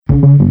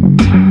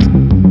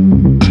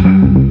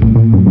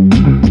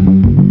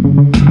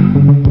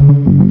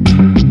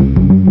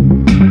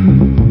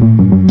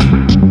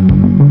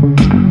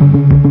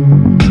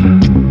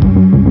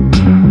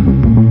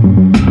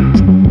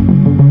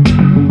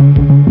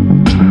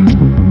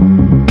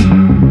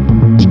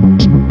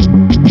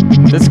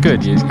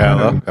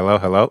good.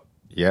 Hello.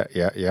 Yeah.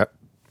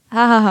 Ha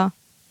ha ha.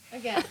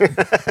 Again.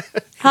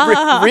 Ha ha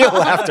ha. Real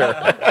laughter.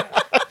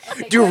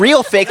 Do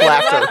real fake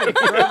laughter.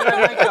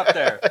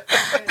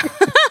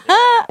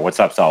 What's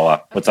up,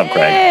 Sala? What's up,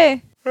 Greg?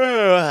 Hey.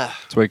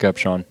 Let's wake up,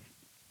 Sean.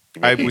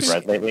 You been eating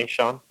bread lately,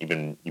 Sean? You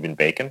been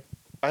baking?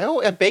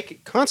 I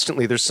bake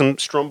constantly. There's some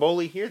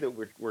stromboli here that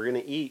we're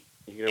gonna eat.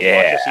 You're gonna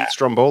Yeah. watch us eat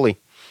stromboli.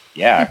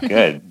 Yeah,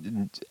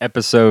 good.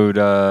 Episode,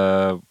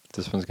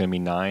 this one's going to be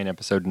 9.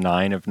 Episode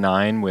 9 of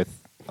 9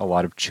 with a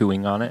lot of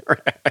chewing on it.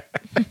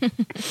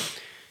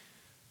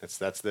 That's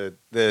the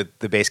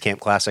base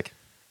camp classic.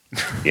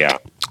 Yeah.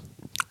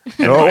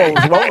 Oh,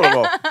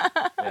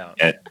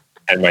 Yeah.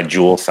 And my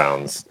jewel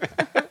sounds.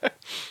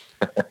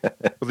 well,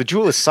 the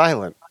jewel is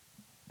silent.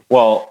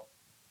 Well,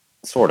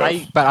 sort of.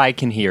 But I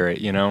can hear it,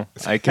 you know?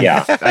 I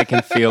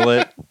can feel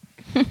it.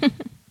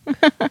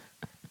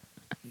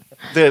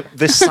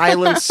 The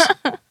silence.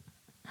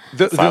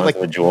 Silence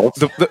of the jewels.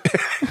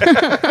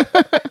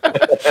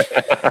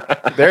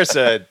 There's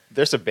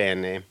a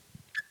band name.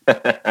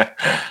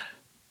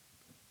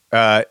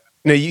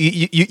 No,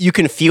 you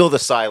can feel the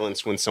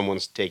silence when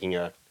someone's taking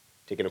a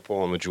pull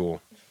on the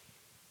jewel.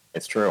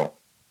 It's true.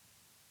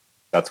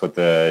 That's what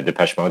the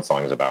Depeche Mode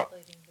song is about.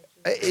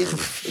 I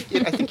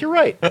think you're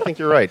right.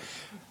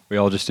 We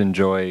all just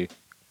enjoy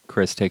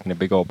Chris taking a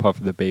big old puff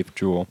of the Bape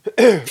Jewel.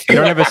 You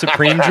don't have a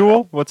Supreme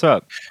Jewel? What's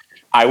up?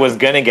 I was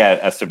going to get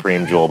a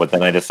Supreme Jewel, but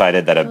then I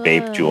decided that a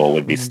Bape Jewel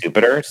would be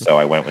stupider, so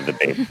I went with the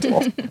Bape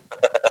Jewel.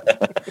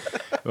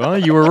 Well,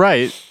 you were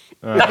right.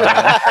 I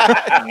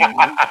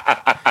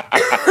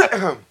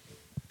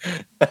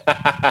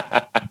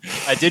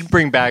did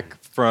bring back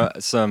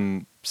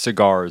some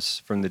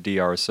cigars from the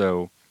DR,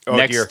 so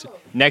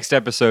next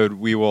episode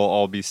we will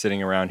all be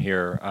sitting around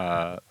here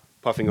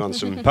Puffing on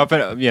some.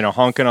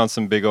 honking on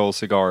some big old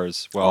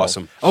cigars. Well,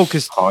 Awesome. Oh,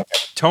 because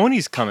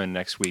Tony's coming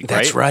next week, right?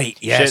 That's right.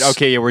 Yes. Shit,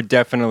 okay, yeah, we're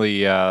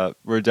definitely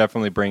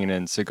bringing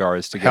in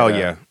cigars together. Hell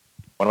yeah.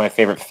 One of my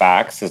favorite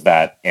facts is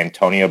that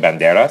Antonio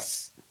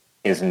Banderas,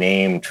 his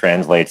name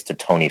translates to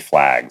Tony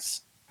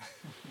Flags.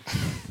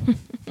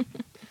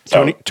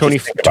 So Tony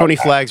just think about that.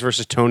 Flags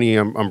versus Tony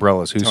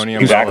Umbrellas. Who's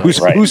Umbrellas,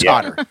 right, who's yeah.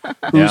 hotter?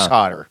 Who's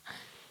hotter?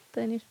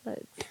 Tiny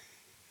flights.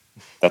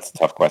 That's a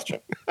tough question.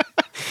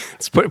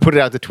 Let's put it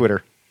out to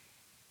Twitter.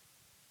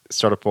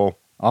 Start a poll.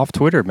 Off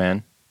Twitter,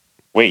 man.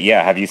 Wait,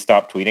 yeah, have you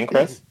stopped tweeting,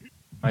 Chris?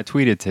 I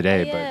tweeted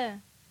today, Yeah.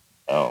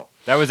 Oh. but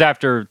that was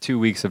after 2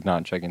 weeks of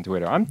not checking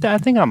Twitter. I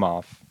think I'm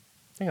off.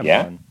 I think I'm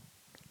Yeah? done.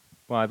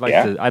 Well, I'd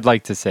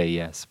like to say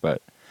yes,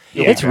 but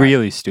Yeah. it's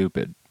really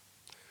stupid.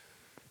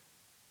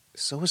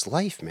 So is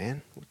life,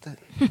 man. What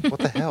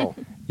the hell?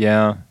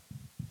 Yeah.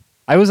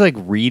 I was like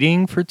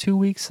reading for 2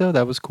 weeks though.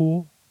 That was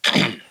cool.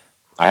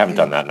 I haven't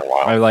done that in a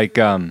while.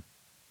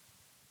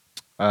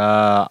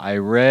 I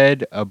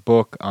read a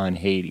book on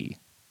Haiti.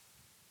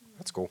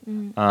 That's cool.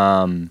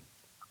 While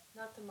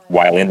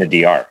in the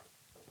DR.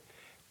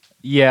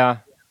 Yeah.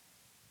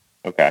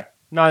 Okay.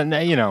 No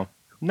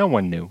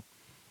one knew.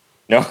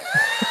 No.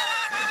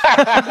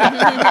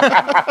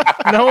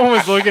 No one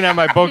was looking at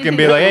my book and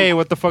be like, "Hey,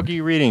 what the fuck are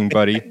you reading,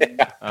 buddy?"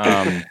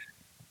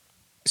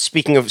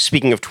 Speaking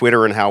of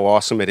Twitter and how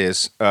awesome it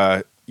is,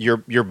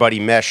 your buddy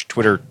Mesh,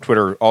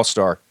 Twitter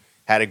All-Star,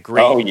 had a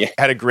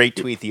great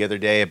tweet the other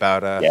day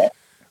about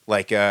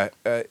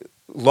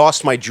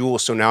lost my jewel,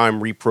 so now I'm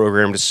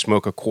reprogrammed to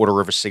smoke a quarter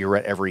of a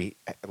cigarette every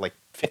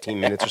 15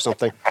 minutes or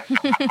something.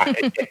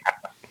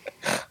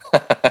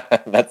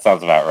 That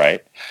sounds about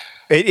right.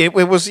 It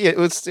was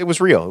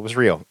real. It was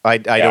real. I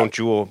don't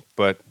jewel,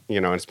 but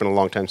it's been a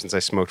long time since I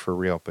smoked for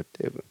real. But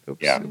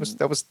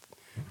that was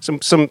some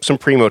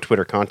primo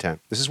Twitter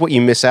content. This is what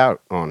you miss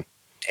out on.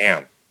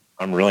 Damn,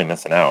 I'm really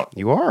missing out.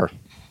 You are.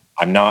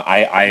 I'm not.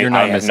 I have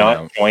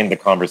not joined the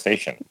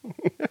conversation.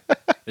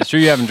 It's true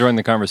you haven't joined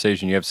the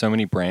conversation. You have so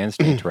many brands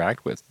to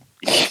interact with.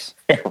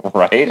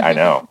 Right? I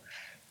know.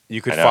 You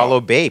could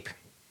follow Bape.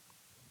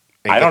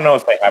 I don't know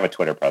if they have a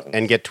Twitter presence.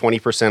 And get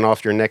 20%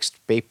 off your next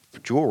Bape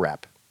jewel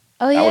wrap.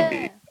 Oh That yeah. would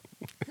be.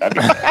 That'd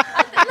be No,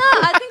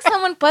 I think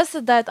someone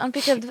posted that on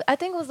picture. I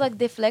think it was like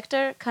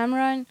Deflector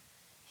Cameron.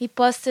 He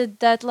posted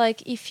that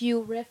if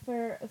you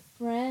refer a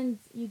friend,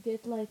 you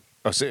get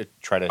Oh, so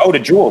try to. Oh, the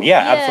jewel.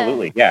 Yeah, Yeah.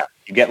 absolutely. Yeah.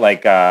 You get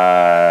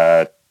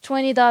 $20.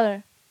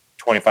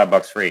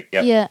 $25 free.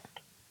 Yep. Yeah.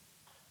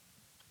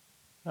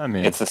 I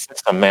mean, It's a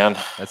system, man.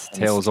 that's the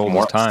tale as It's old as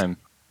works. time.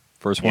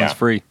 First one's Yeah.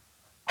 free.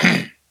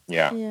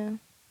 Yeah. Yeah.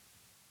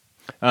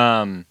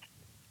 Well,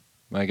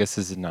 I guess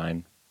this is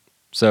 9.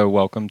 So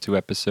welcome to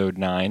episode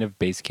 9 of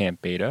Basecamp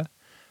Beta.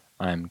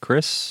 I'm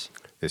Chris.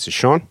 This is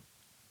Sean.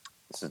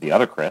 This is the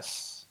other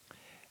Chris.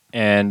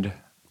 And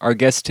our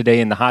guest today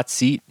in the hot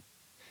seat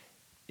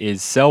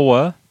is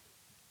Selwa,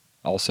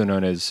 also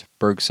known as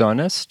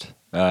Bergsonest.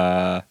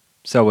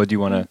 Selwa, do you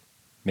want to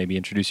maybe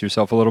introduce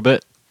yourself a little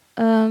bit?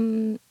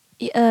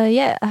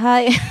 Yeah.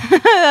 Hi.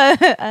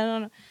 I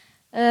don't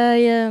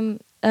know.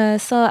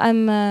 So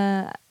I'm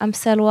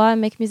Selwa. I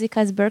make music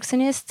as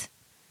Bergsonist,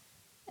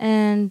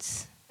 and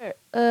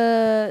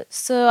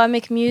so I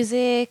make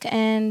music,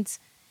 and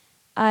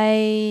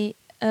I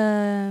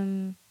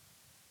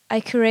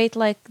create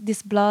like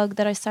this blog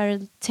that I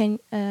started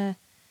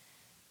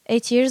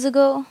 8 years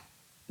ago,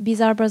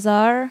 Bizarre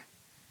Bazaar,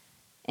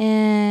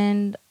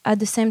 and at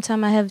the same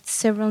time I have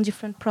several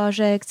different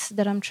projects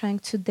that I'm trying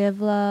to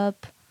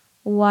develop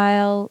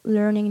while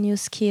learning new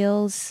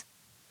skills,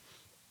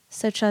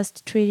 such as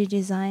 3D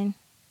design.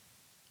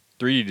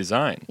 3D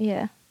design.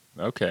 Yeah.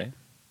 Okay.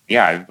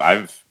 Yeah,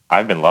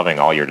 I've been loving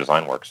all your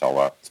design work,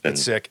 Selwa. It's been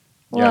It's sick.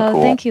 Well,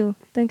 cool.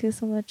 Thank you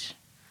so much.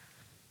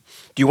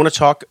 Do you want to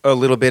talk a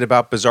little bit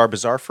about Bizarre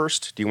Bazaar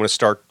first? Do you want to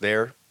start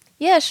there?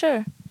 Yeah,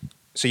 sure.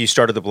 So you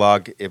started the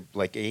blog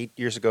like 8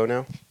 years ago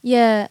now,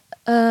 Yeah.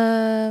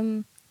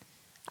 and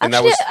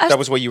Actually, that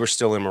was when you were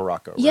still in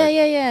Morocco, yeah,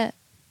 right? yeah.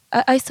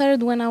 I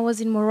started when I was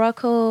in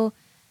Morocco,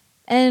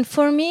 and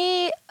for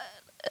me,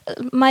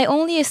 my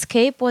only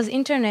escape was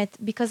internet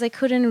because I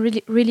couldn't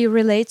really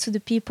relate to the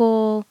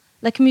people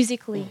like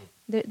musically.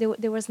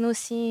 There was no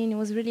scene. It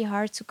was really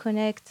hard to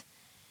connect,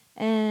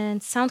 and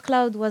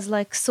SoundCloud was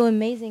like so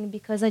amazing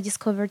because I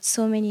discovered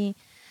so many.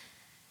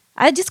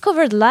 I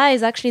discovered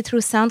Lies actually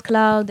through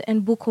SoundCloud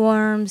and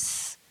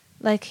Bookworms,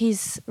 like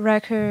his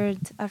record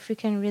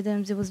African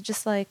Rhythms. It was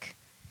just like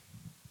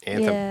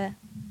Anthem.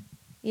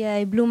 yeah,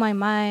 it blew my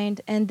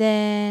mind. And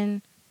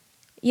then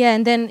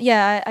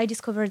I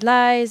discovered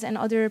Lies and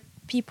other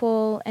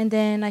people, and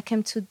then I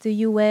came to the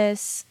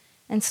US,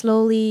 and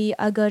slowly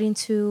I got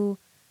into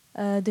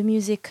the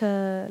music,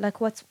 like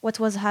what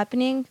was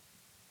happening.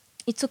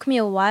 It took me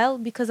a while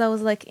because I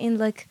was like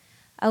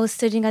I was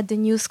studying at the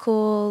new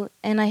school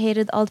and I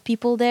hated all the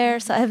people there,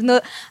 so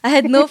I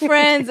had no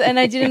friends and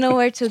I didn't know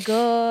where to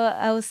go.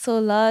 I was so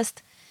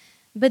lost.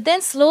 But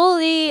then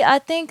slowly, I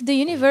think the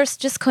universe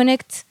just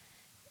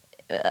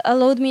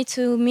allowed me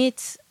to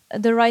meet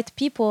the right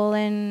people,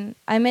 and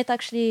I met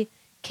actually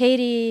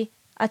Katie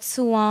at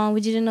Suwon.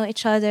 We didn't know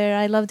each other.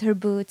 I loved her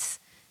boots,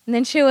 and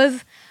then I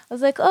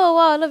was like, oh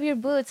wow, I love your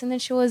boots. And then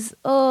she was,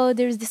 oh,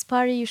 there's this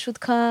party, you should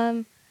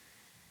come,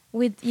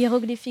 with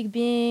Hieroglyphic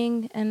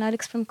Being and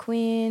Alex from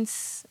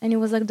Queens, and it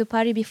was like the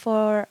party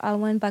before I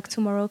went back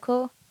to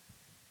Morocco.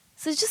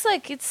 So it's just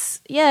like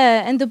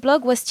and the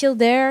blog was still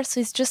there, so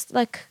it's just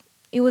like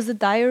it was a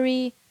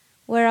diary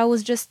where I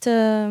was just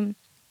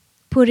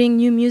putting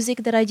new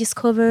music that I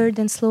discovered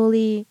and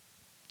slowly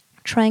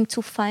trying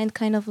to find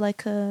kind of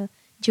like a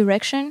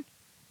direction.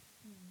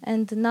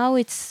 And now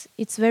it's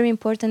very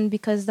important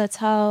because that's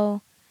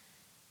how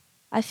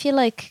I feel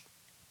like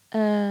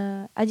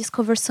I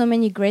discovered so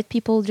many great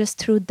people just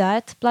through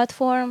that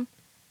platform,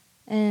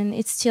 and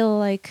it's still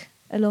like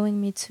allowing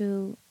me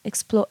to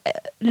explore,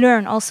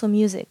 learn also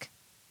music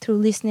through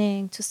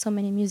listening to so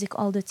many music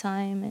all the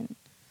time. And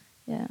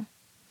yeah.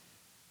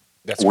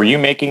 Were you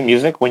making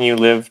music when you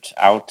lived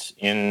out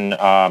in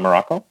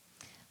Morocco?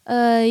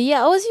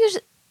 Yeah,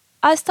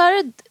 I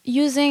started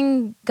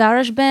using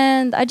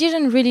GarageBand. I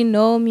didn't really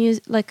know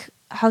like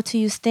how to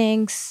use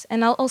things,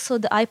 and also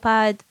the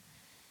iPad.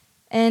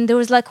 And there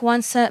was like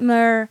one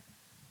summer.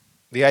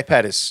 The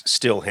iPad is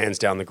still hands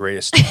down the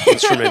greatest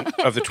instrument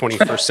of the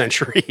 21st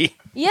century.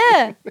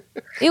 Yeah,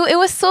 it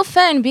was so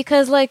fun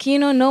because like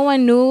no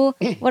one knew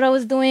what I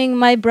was doing.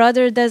 My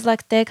brother does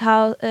like tech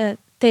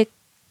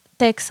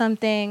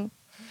something.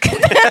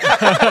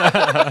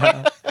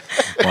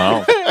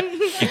 Wow.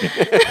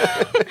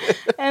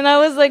 And I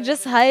was like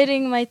just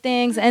hiding my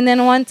things. And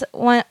then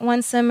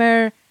one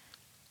summer,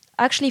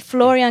 actually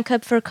Florian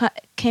Kupfer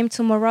came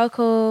to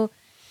Morocco.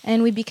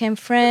 And we became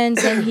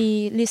friends, and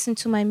he listened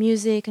to my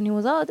music, and he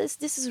was, oh,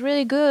 this is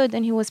really good,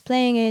 and he was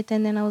playing it,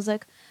 and then I was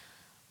like,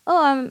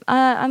 oh,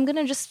 I'm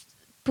gonna just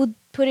put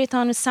it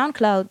on a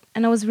SoundCloud,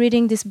 and I was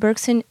reading this Le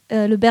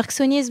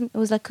Bergsonisme. It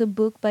was like a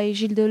book by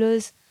Gilles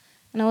Deleuze,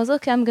 and I was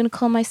okay, I'm gonna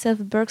call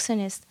myself a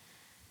Bergsonist,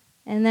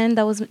 and then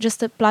that was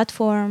just a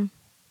platform,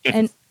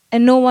 and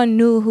no one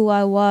knew who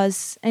I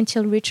was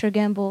until Richard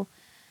Gamble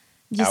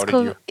Outed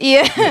you.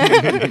 Yeah,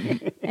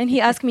 and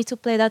he asked me to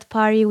play that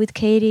party with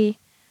Katie.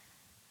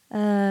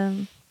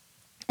 And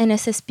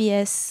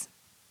SSPS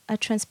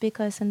at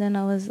Transpicus, and then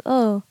I was,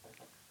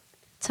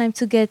 time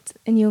to get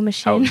a new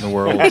machine. Out in the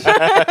world.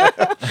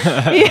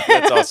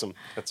 That's awesome.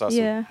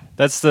 Yeah.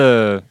 That's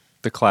the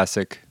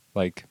classic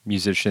like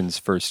musician's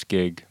first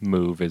gig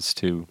move is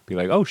to be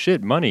like, oh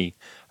shit, money.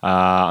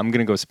 I'm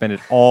gonna go spend it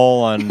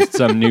all on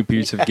some new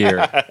piece of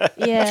gear.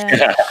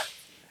 Yeah.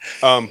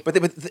 But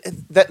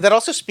that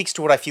also speaks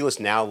to what I feel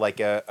is now like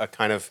a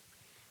kind of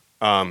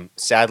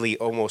sadly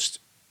almost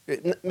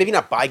maybe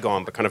not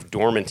bygone, but kind of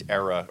dormant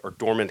era or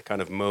dormant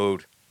kind of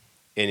mode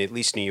in at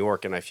least New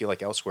York, and I feel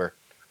like elsewhere,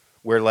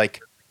 where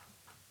like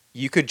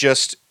you could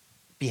just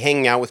be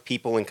hanging out with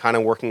people and kind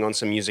of working on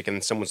some music,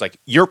 and someone's like,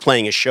 "You're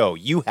playing a show.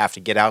 You have to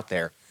get out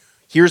there.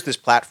 Here's this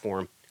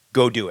platform.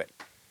 Go do it."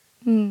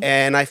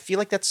 And I feel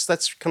like that's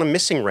kind of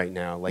missing right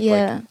now. Like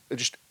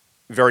just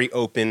very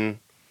open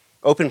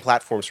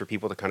platforms for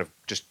people to kind of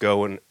just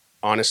go and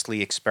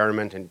honestly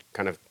experiment and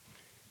kind of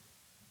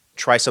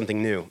try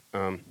something new.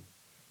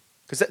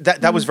 Because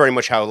that was very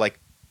much how like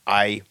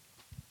I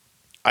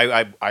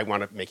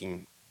wound up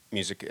making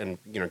music and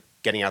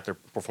getting out there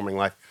performing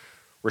live.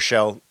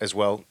 Rochelle as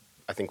well,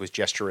 I think, was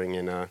gesturing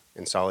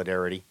in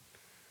solidarity.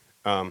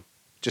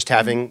 Just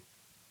having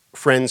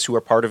friends who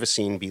are part of a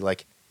scene be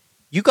like,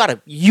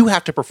 you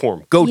have to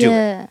perform. Go do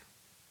it.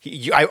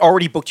 I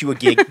already booked you a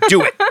gig.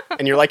 Do it.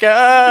 And you're like,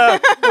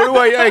 what do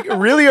I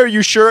really? Are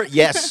you sure?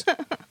 Yes.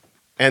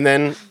 And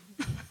then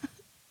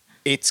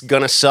it's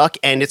gonna suck,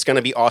 and it's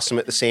gonna be awesome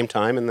at the same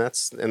time, and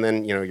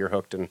then you're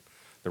hooked, and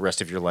the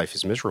rest of your life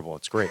is miserable.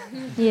 It's great.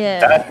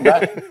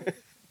 Yeah.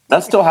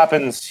 That still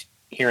happens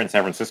here in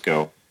San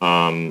Francisco.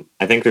 I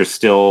think there's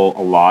still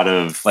a lot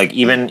of like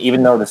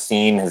even though the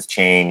scene has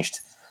changed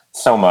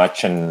so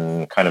much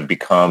and kind of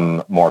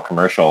become more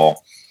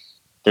commercial,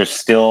 there's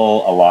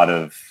still a lot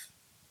of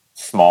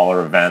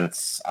smaller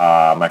events.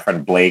 My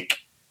friend Blake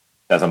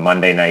does a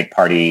Monday night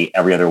party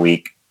every other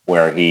week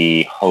where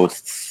he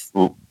hosts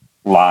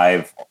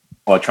live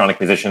electronic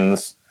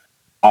musicians,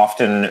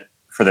 often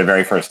for the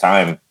very first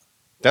time.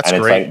 That's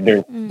and great.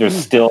 It's like there's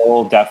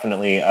still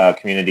definitely a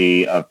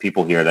community of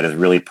people here that is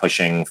really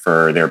pushing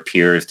for their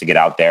peers to get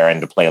out there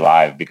and to play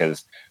live,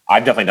 because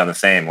I've definitely done the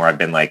same where I've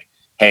been like,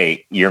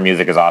 hey, your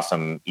music is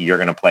awesome. You're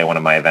going to play one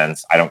of my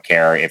events. I don't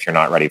care if you're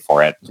not ready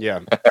for it. Yeah.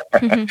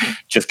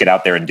 Just get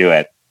out there and do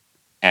it.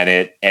 And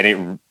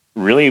it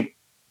really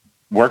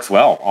works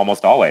well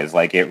almost always.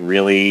 Like it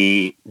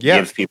really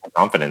gives people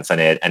confidence, and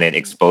it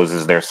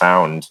exposes their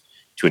sound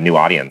to a new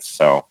audience.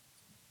 So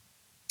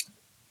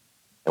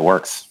it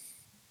works.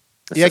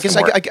 I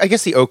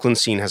guess the Oakland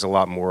scene has a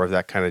lot more of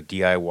that kind of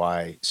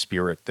DIY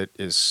spirit that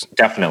is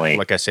definitely,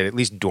 like I said, at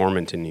least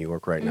dormant in New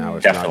York right now.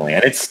 Definitely,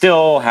 and it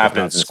still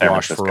happens in San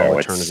Francisco. For all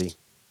eternity.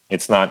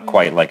 It's not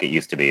quite like it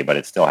used to be, but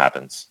it still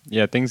happens.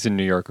 Yeah, things in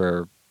New York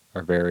are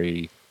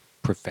very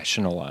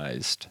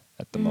professionalized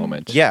at the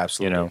moment. Yeah,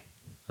 absolutely.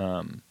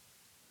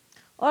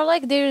 Or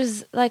like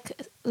there's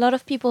like a lot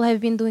of people have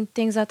been doing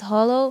things at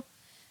Hollow,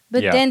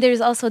 but then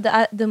there's also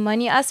the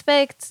money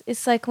aspect.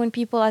 It's like when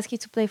people ask you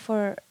to play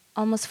for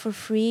almost for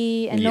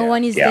free and no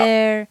one is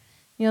there,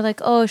 you're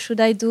like, oh,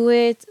 should I do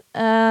it?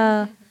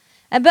 But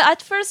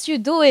at first you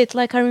do it.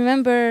 Like I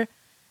remember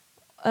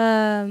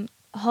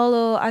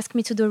Hollow asked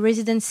me to do a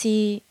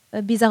residency,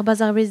 a Bizarre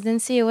Bazaar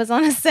residency. It was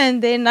on a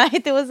Sunday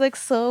night. It was like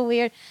so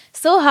weird,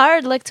 so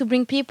hard like to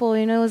bring people,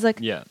 it was like,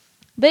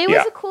 but it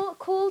was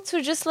cool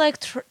to just like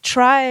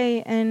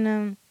try,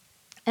 and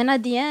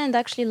at the end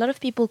actually a lot of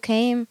people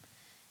came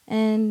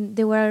and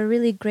they were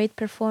really great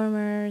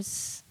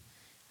performers.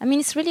 I mean,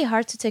 it's really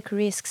hard to take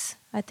risks,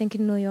 I think,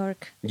 in New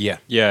York. Yeah,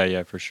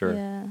 for sure.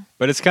 Yeah.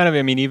 But it's kind of,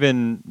 I mean,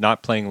 even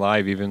not playing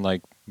live, even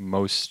like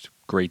most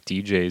great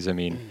DJs, I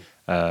mean,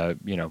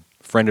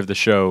 friend of the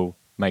show,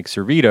 Mike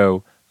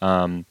Servito,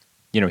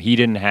 he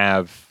didn't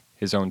have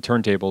his own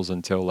turntables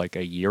until like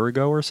a year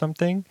ago or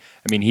something.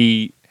 I mean,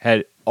 he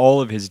had all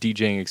of his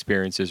DJing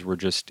experiences were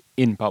just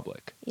in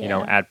public,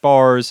 at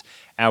bars,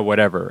 at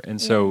whatever.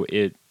 And so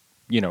it,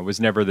 was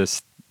never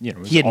this,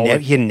 he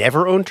had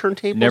never owned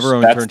turntables? Never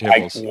owned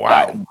turntables.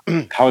 Wow.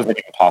 How is that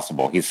even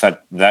possible? He's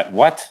such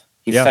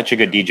a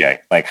good DJ.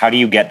 Like, how do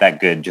you get that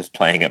good just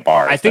playing at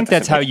bars? I think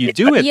that's how you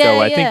do it,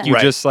 though. I think you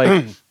just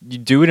like, you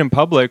do it in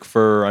public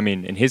for, I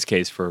mean, in his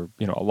case, for,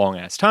 a long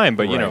ass time.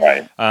 But,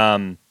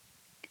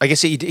 I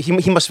guess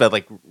he must have had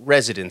like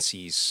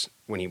residencies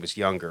when he was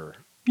younger.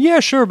 Yeah,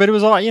 sure. But it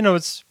was all,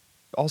 it's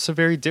also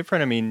very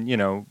different. I mean,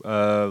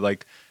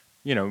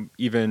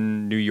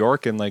 even New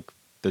York and like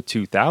the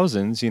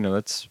 2000s,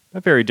 that's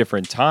a very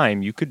different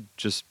time. You could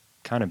just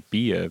kind of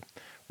be a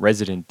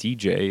resident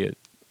DJ at,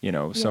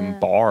 some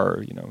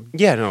bar,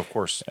 Yeah, no, of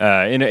course.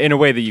 In a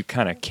way that you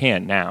kind of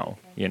can't now,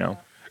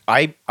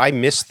 I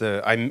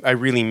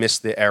really miss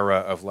the era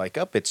of like,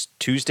 it's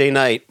Tuesday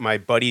night, my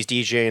buddy's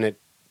DJing at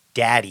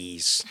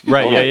Daddy's.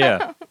 Right,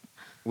 yeah.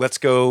 Let's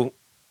go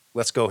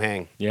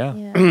hang. Yeah.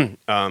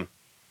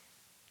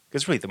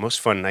 Because really the most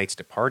fun nights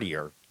to party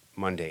are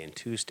Monday and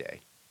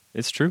Tuesday.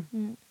 It's true.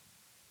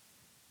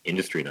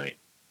 Industry night.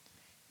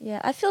 Yeah,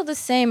 I feel the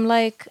same.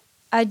 Like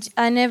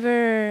I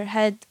never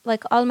had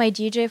like all my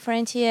DJ for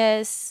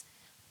NTS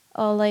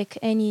or like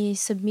any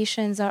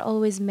submissions are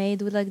always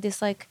made with like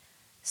this like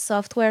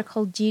software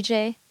called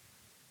DJ.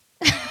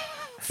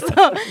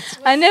 So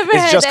I never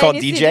had just called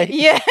any DJ?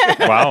 Yeah.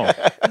 Wow.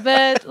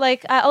 But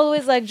like I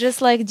always like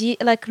just like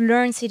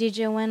learn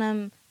CDJ when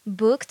I'm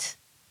booked.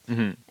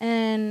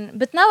 Mm-hmm.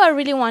 But now I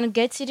really want to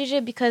get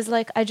CDJ because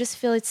like I just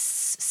feel it's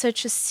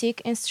such a sick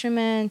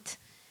instrument.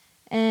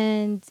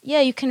 And yeah,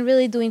 you can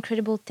really do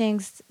incredible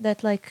things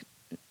that like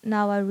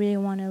now I really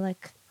want to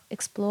like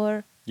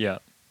explore. Yeah.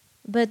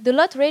 But the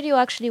Lot Radio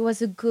actually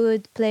was a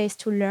good place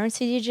to learn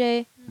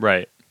CDJ.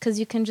 Right. Because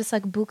you can just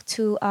like book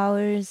 2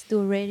 hours,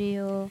 do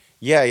radio.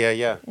 Yeah.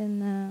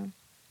 And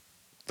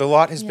the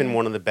Lot has been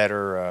one of the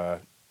better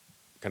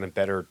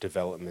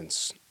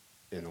developments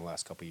in the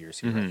last couple of years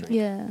here, I think.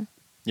 Yeah.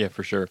 Yeah,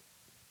 for sure.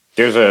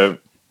 There's a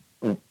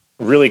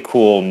really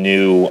cool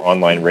new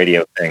online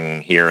radio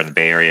thing here in the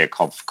Bay Area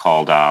called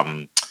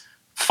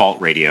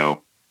Fault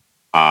Radio,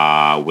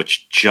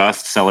 which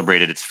just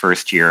celebrated its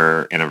first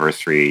year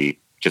anniversary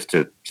just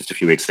a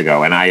few weeks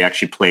ago. And I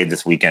actually played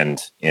this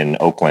weekend in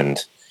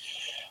Oakland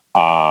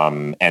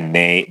and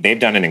they've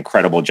done an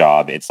incredible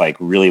job. It's like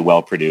really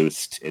well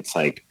produced. It's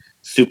like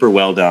super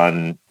well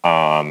done.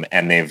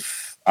 And they've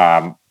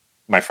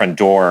my friend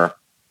Dor,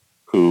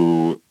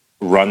 who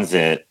runs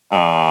it,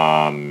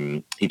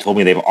 he told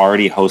me they've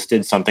already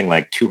hosted something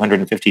like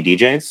 250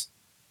 DJs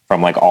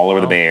from like all over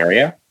the Bay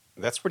Area.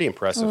 That's pretty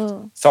impressive.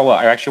 Oh. So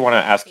I actually want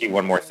to ask you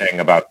one more thing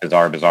about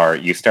Bizarre Bazaar.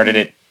 You started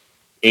it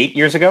 8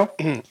 years ago?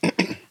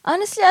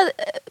 Honestly,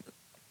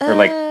 Or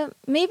like-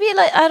 maybe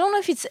like I don't know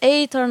if it's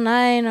 8 or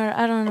 9 or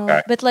I don't know,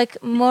 Okay. but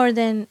like more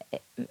than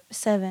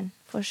 7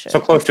 for sure. So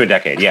close to a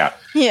decade, yeah.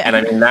 Yeah. And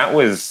I mean, that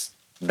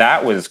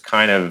was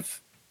kind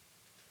of,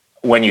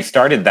 when you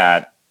started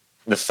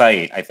the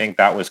site, I think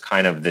that was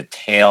kind of the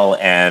tail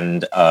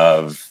end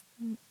of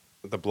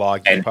The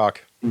blog And-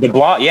 epoch. the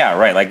blog. Yeah,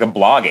 right. Like the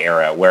blog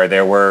era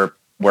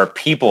where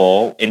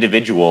people,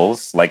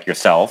 individuals like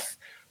yourself,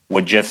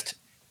 would just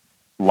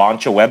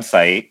launch a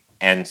website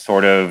and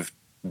sort of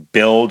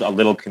build a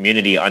little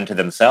community unto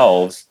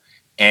themselves.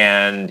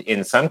 And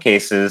in some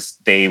cases,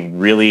 they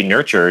really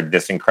nurtured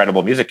this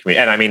incredible music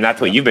community. And I mean, that's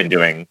what you've been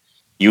doing.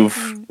 You've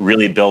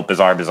really built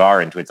Bizarre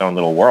Bazaar into its own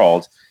little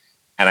world.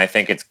 And I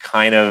think it's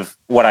kind of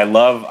what I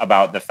love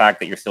about the fact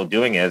that you're still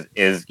doing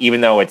is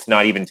even though it's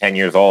not even 10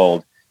 years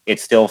old, it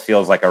still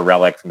feels like a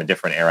relic from a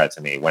different era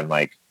to me, when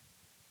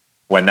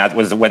that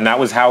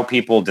was how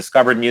people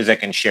discovered music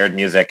and shared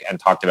music and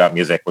talked about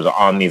music, was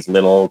on these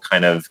little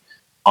kind of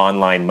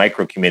online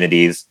micro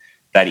communities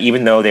that,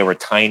 even though they were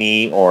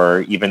tiny,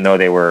 or even though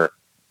they were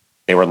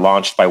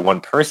launched by one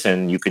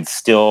person, you could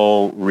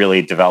still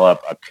really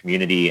develop a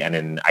community and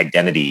an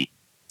identity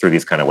through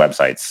these kind of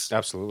websites.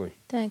 Absolutely.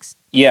 Thanks.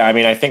 Yeah, I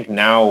mean, I think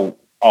now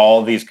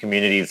all these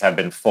communities have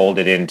been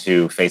folded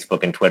into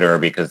Facebook and Twitter,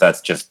 because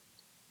that's just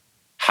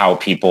how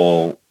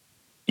people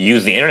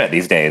use the internet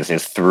these days,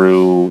 is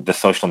through the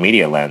social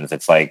media lens.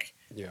 It's like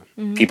Yeah.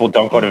 people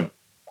don't go to,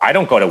 I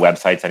don't go to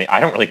websites. I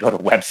don't really go to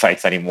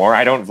websites anymore.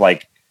 I don't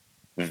like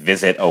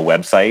visit a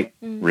website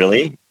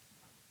really,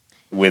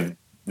 with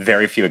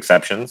very few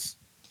exceptions.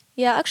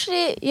 Yeah,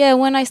 actually, yeah,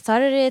 when I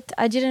started it,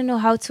 I didn't know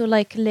how to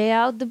like lay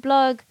out the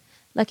blog,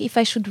 like if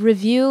I should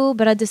review,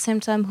 but at the same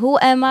time, who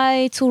am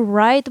I to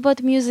write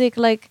about music?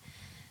 Like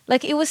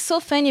it was so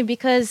funny,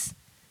 because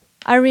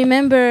I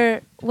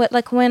remember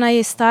when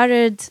I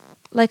started,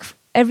 like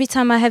every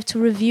time I have to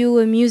review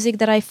a music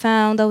that I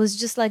found, I was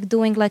just like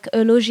doing like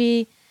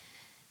eulogy,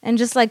 and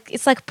just like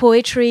it's like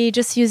poetry,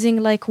 just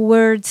using like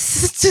words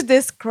to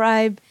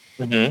describe,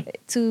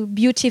 to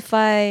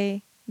beautify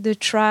the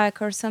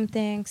track or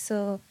something.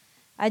 So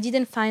I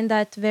didn't find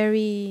that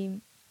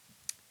very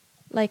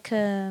like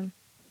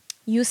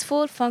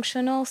useful,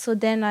 functional. So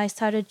then I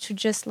started to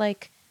just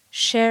like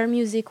share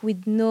music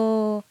with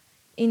no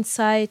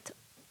insight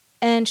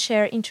and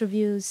share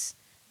interviews,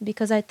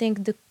 because I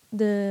think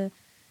the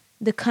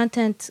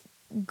content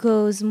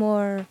goes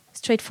more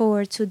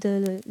straightforward to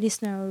the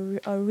listener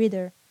or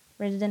reader,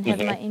 rather than have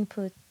my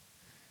input.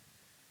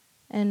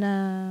 And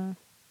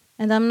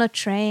I'm not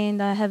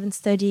trained. I haven't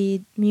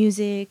studied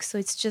music, so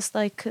it's just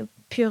like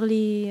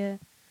purely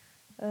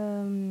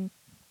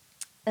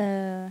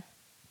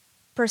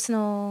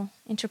personal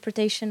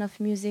interpretation of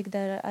music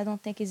that I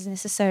don't think is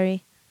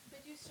necessary.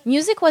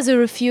 Music was a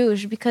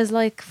refuge, because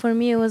like for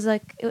me it was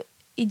like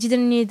it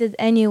didn't need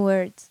any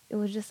words. It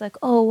was just like,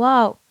 oh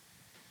wow,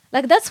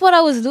 like that's what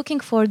I was looking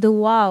for, the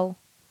wow.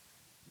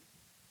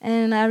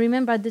 And I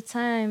remember at the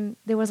time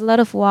there was a lot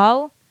of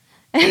wow,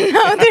 and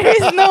now there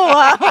is no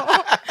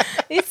wow.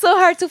 It's so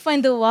hard to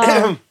find the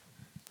wow.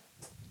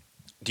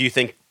 Do you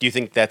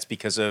think that's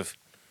because of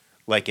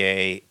like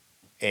a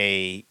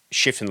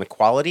shift in the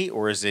quality,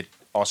 or is it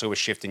also a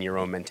shift in your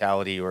own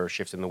mentality, or a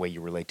shift in the way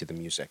you relate to the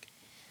music?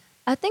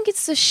 I think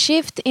it's a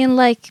shift in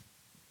like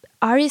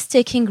artists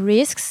taking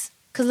risks,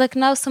 because like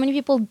now so many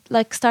people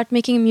like start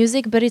making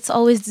music, but it's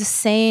always the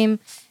same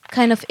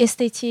kind of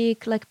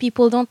aesthetic. Like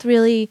people don't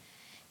really,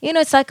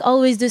 it's like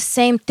always the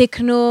same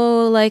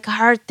techno, like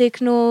hard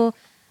techno,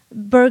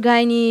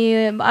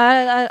 Berghain.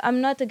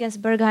 I'm not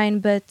against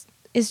Berghain, but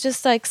it's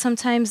just like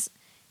sometimes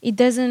it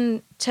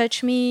doesn't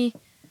touch me.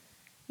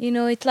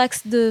 It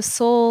lacks the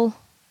soul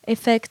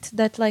effect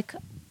that like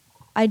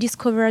I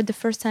discovered the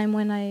first time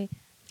when I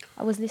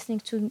was listening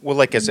to. Well,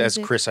 like as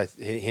music. Chris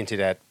hinted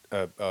at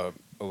a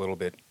little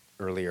bit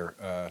earlier,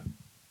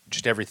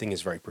 just everything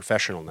is very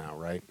professional now,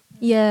 right?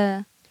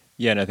 Yeah.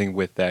 Yeah, and I think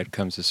with that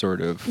comes a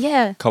sort of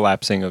Yeah.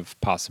 collapsing of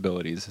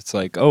possibilities. It's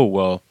like, oh,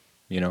 well,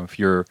 if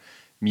you're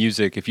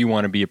music, if you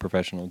want to be a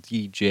professional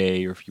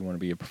DJ, or if you want to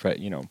be a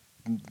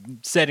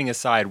setting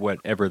aside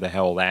whatever the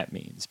hell that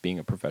means, being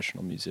a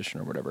professional musician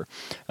or whatever,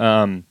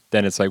 then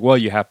it's like, well,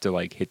 you have to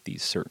like hit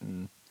these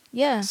certain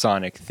Yeah.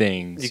 sonic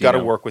things. You got to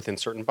know. work within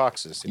certain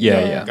boxes.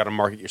 Yeah. You got to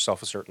market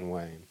yourself a certain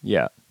way.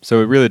 Yeah.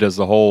 So it really does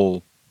the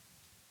whole.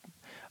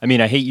 I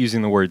mean, I hate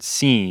using the word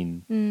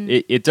scene.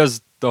 It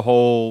does the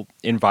whole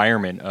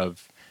environment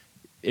of.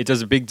 It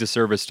does a big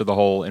disservice to the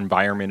whole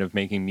environment of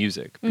making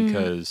music,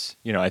 because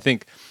I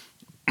think,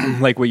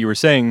 like what you were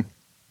saying,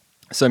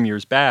 some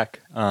years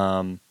back,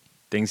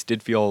 things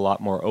did feel a lot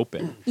more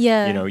open.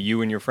 Yeah. You know,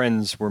 you and your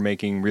friends were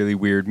making really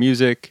weird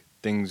music.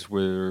 Things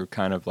were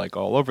kind of like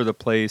all over the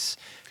place.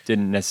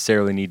 Didn't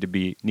necessarily needed to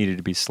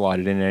be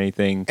slotted in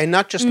anything. And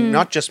not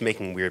just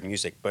making weird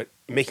music, but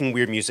making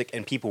weird music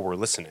and people were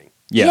listening.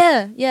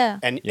 Yeah.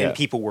 And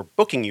people were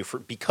booking you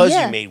because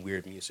Yeah. you made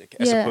weird music,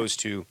 as Yeah. opposed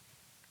to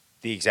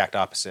the exact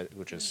opposite,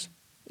 which is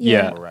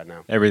Yeah. where we're at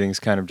now. Everything's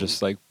kind of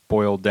just like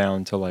boiled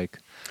down to like,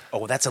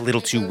 Oh, that's a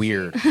little too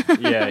weird.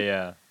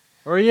 yeah.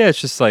 Or it's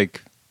just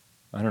like,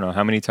 I don't know,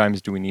 how many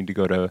times do we need to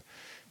go to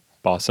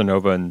Bossa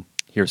Nova and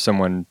hear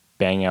someone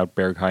bang out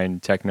Berghain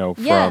techno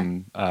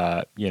from,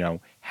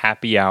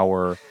 happy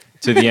hour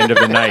to the end of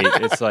the night?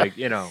 It's like,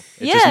 it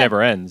just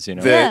never ends,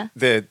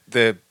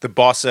 The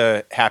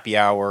Bossa happy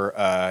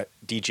hour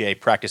DJ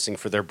practicing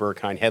for their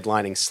Berghain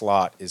headlining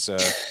slot is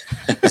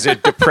a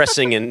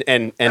depressing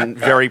and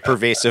very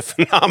pervasive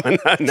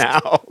phenomenon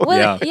now.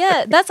 Well,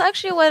 that's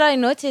actually what I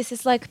noticed.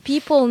 It's like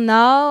people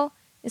now,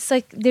 it's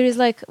like there is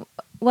like,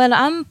 well,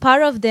 I'm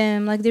part of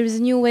them. Like there is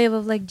a new wave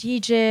of like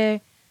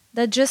DJ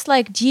that just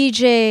like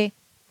DJ,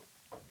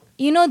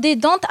 they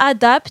don't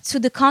adapt to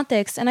the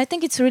context. And I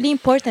think it's really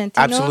important.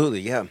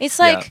 Absolutely, yeah. It's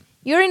like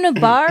you're in a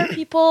bar,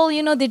 people,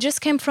 they just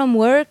came from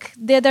work.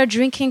 They're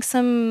drinking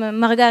some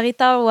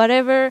margarita or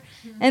whatever.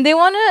 And they don't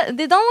want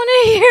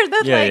to hear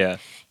that. Yeah.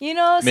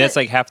 I mean, that's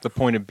like half the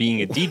point of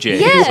being a DJ.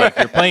 Yeah. It's like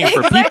you're playing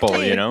for people,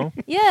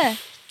 Yeah.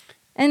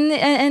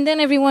 And then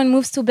everyone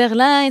moves to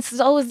Berlin. It's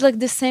always like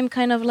the same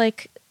kind of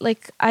like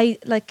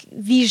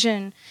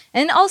vision.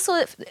 And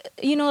also,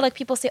 like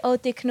people say, oh,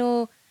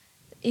 techno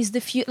is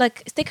the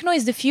techno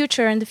is the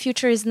future, and the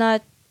future is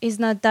not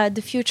that.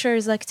 The future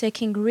is like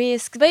taking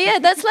risks. But yeah,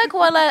 that's like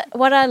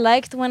what I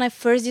liked when I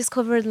first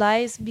discovered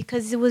Lies,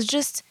 because it was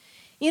just,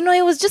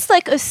 it was just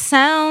like a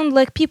sound,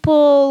 like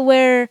people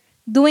were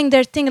doing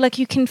their thing, like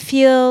you can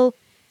feel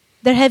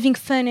they're having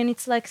fun, and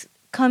it's like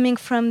coming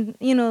from,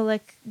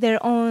 like their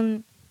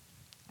own.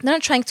 They're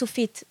not trying to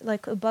fit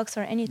like a box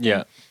or anything.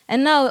 Yeah.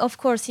 And now, of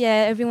course,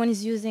 everyone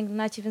is using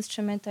Native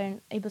Instrumental and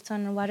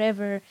Ableton or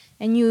whatever,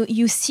 and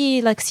you see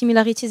like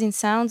similarities in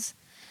sounds.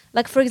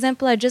 Like for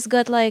example, I just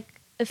got like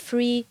a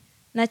free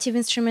Native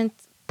Instrument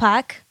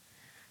pack.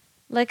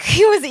 Like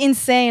it was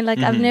insane. Like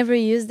I've never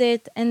used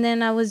it, and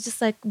then I was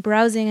just like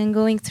browsing and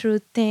going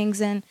through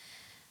things, and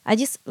I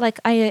just like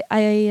I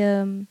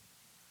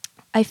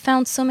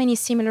found so many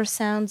similar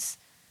sounds.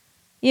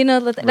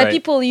 That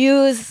people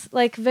use,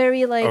 like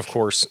very like. Of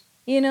course.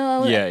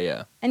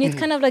 Yeah. And it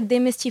kind of like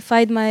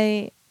demystified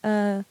my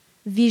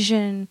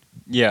vision.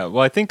 Yeah,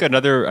 well, I think kind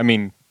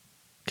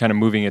of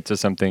moving it to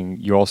something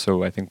you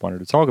also, I think, wanted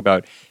to talk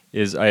about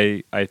is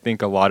I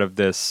think a lot of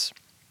this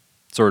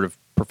sort of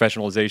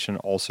professionalization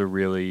also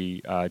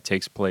really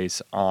takes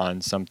place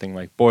on something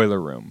like Boiler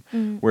Room,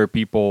 where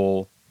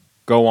people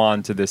go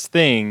on to this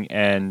thing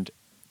and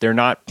they're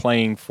not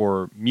playing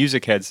for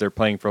music heads, they're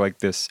playing for like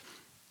this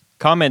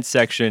comment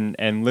section,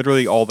 and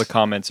literally all the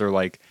comments are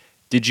like,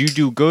 did you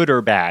do good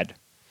or bad?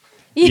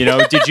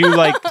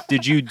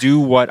 Did you do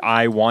what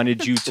I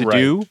wanted you to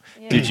do?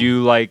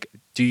 Yeah.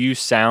 Do you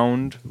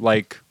sound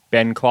like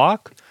Ben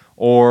Klock,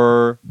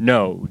 or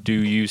no, do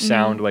you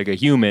sound like a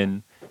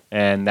human?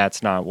 And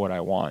that's not what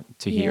I want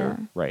to hear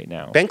right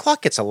now. Ben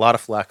Klock gets a lot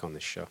of flack on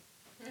this show.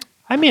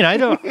 I mean, I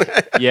don't.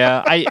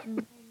 Yeah,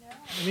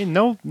 I mean,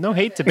 no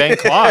hate to Ben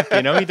Klock.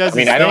 He does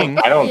his thing.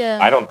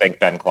 I don't think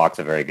Ben Klock's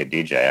a very good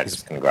DJ. I'm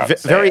just gonna go out and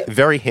say very, it.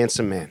 very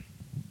handsome man.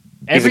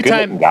 He's a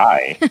good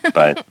guy,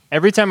 but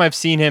every time I've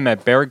seen him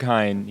at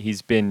Berghain,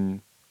 he's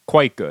been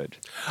quite good.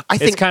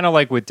 It's kind of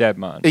like with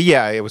Deadmon.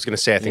 Yeah, I was going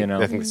to say. I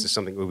think this is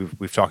something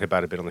we've talked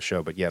about a bit on the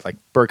show. But yeah, like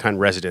Berghain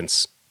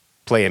residents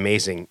play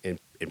amazing in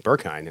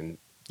Berghain, and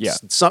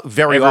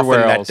very everywhere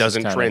often that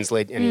doesn't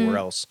translate anywhere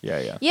else.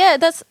 Yeah,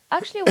 that's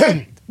actually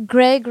what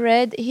Greg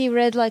read. He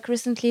read like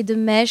recently the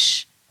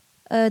Mesh,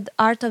 the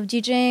Art of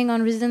DJing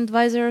on Resident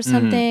Advisor or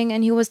something,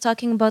 and he was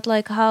talking about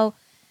like how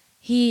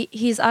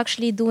he's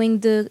actually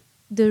doing the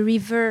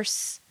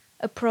reverse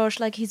approach.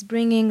 Like he's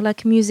bringing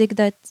like music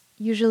that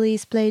usually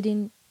is played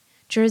in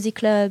Jersey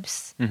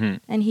clubs,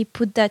 and he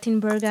put that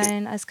in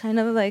Berghain as kind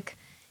of like,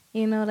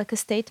 like a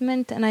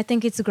statement, and I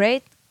think it's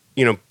great.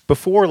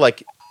 Before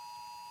like.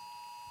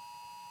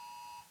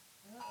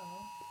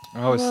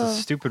 Oh, it's a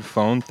stupid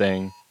phone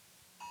thing.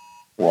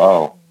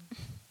 Whoa.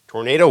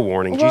 Tornado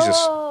warning, Jesus.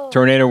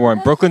 Tornado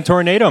warning. Brooklyn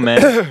tornado,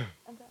 man. You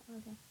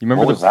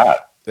remember what was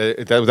that?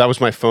 That was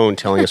my phone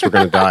telling us we're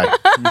going to die.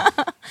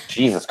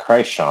 Jesus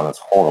Christ, Sean, that's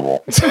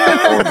horrible.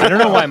 I don't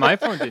know why my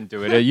phone didn't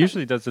do it. It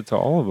usually does it to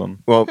all of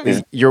them. Well,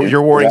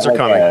 your warnings are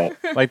coming.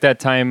 Like that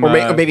time. Or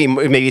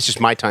maybe it's just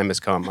my time has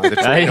come.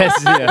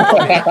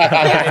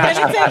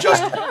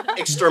 Just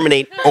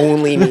exterminate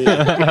only me.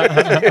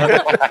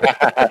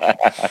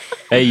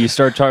 Hey, you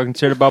start talking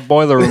shit about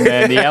Boiler Room,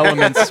 man. The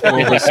elements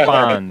will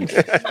respond.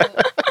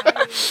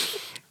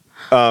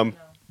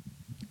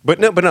 But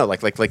no,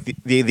 like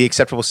the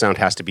acceptable sound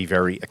has to be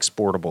very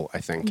exportable, I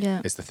think,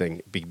 is the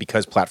thing.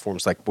 Because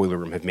platforms like Boiler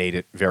Room have made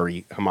it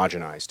very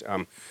homogenized.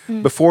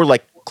 Before,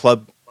 like,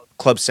 club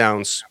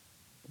sounds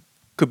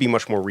could be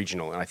much more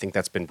regional, and I think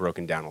that's been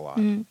broken down a lot.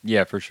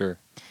 Yeah, for sure.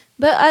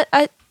 But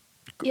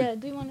yeah.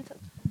 Do you want to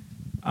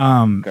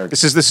talk?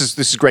 This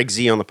is Greg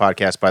Z on the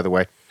podcast, by the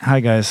way. Hi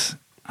guys.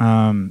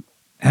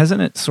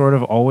 Hasn't it sort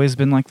of always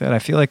been like that? I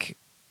feel like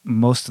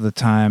most of the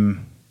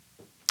time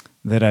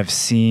that I've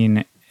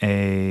seen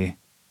a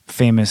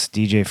famous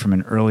DJ from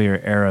an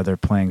earlier era, they're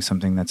playing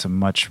something that's a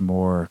much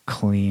more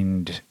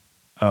cleaned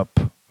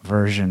up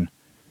version.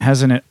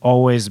 Hasn't it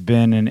always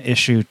been an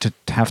issue to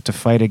have to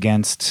fight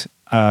against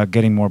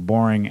getting more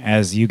boring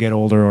as you get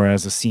older or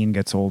as the scene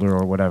gets older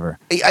or whatever?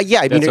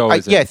 Yeah, I mean, I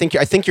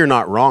think you're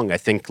not wrong. I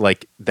think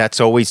like that's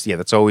always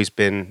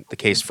been the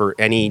case for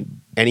any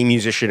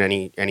musician,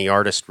 any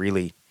artist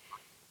really,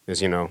 is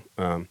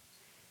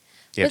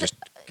just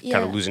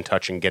kind of losing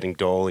touch and getting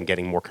dull and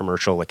getting more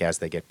commercial like as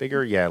they get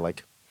bigger. Yeah,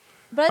 like.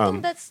 But I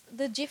think that's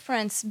the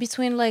difference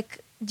between like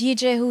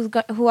DJ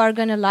who are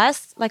gonna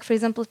last, like for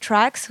example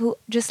Trax who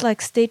just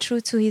like stay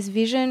true to his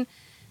vision,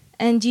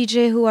 and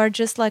DJ who are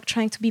just like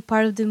trying to be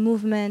part of the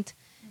movement.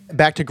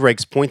 Back to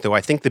Greg's point though, I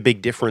think the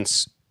big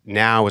difference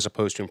now as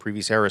opposed to in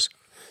previous eras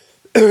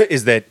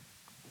is that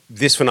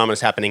this phenomenon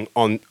is happening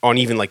on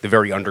even like the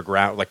very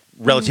underground, like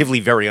relatively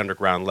very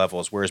underground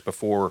levels, whereas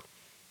before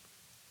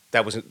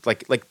that was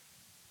like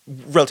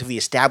relatively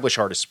established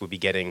artists would be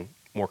getting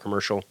more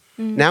commercial.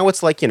 Now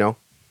it's like,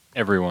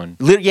 everyone.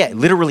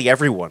 Literally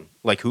everyone,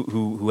 like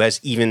who has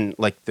even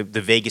like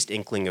the vaguest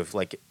inkling of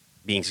like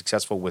being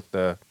successful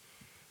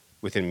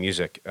within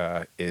music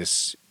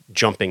is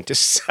jumping to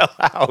sell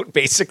out,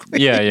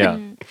 basically.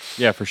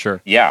 Yeah, for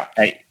sure. Yeah,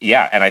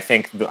 and I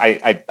think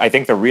I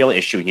think the real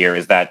issue here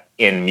is that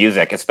in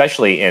music,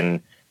 especially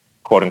in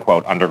quote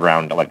unquote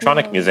underground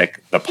electronic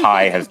music, the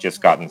pie has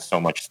just gotten so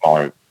much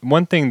smaller.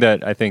 One thing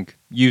that I think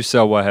you,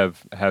 Selwa,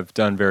 have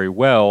done very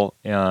well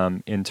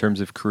in terms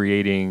of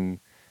creating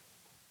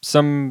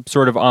some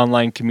sort of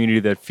online community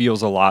that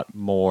feels a lot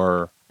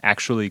more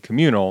actually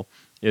communal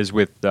is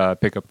with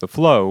Pick Up the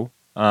Flow,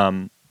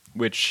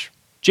 which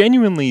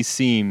genuinely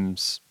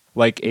seems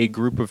like a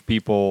group of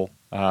people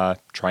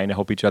trying to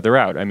help each other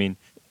out. I mean...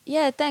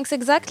 Yeah, thanks.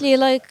 Exactly.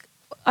 Like,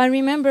 I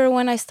remember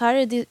when I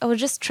started it, I was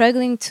just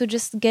struggling to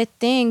just get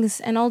things,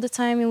 and all the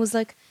time it was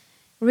like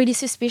really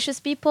suspicious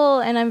people,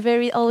 and I'm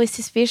always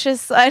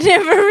suspicious, so I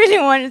never really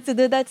wanted to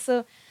do that.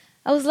 So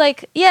I was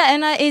like, yeah,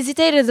 and I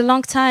hesitated a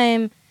long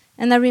time.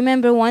 And I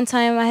remember one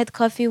time I had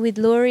coffee with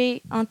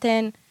Lori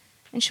Anten,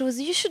 and she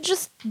was, you should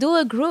just do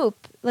a group,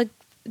 like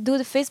do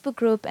the Facebook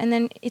group. And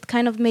then it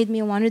kind of made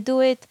me want to do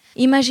it.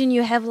 Imagine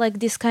you have like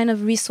this kind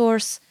of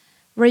resource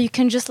where you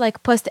can just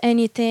like post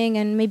anything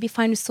and maybe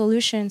find a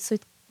solution. So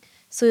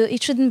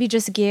it shouldn't be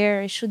just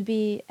gear, it should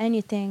be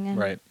anything. And,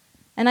 right.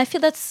 And I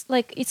feel that's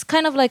like, it's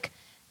kind of like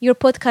your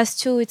podcast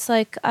too. It's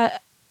like,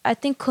 I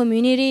think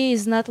community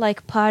is not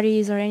like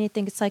parties or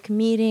anything. It's like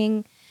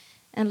meeting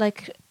and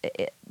like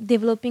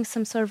developing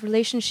some sort of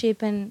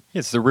relationship, and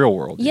it's the real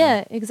world.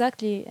 Yeah,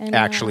 exactly. And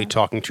actually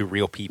talking to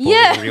real people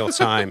in real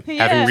time,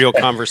 having real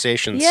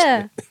conversations.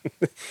 Yeah,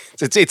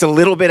 it's a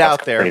little bit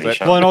out there, but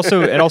well, and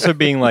also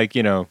being like,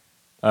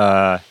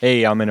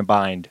 hey, I'm in a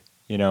bind,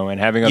 and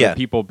having other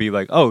people be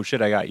like, oh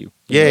shit, I got you.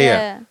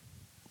 Yeah.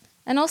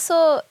 And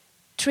also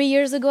 3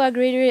 years ago,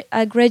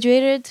 I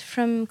graduated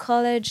from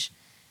college,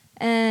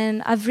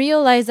 and I've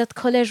realized that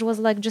college was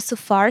like just a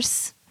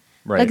farce.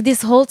 Right. Like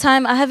this whole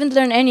time, I haven't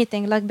learned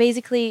anything. Like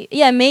basically,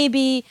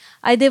 maybe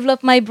I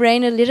developed my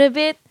brain a little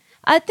bit.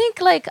 I think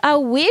like I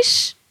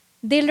wish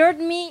they learned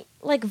me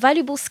like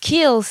valuable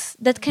skills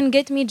that can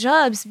get me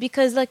jobs.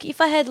 Because like if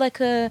I had like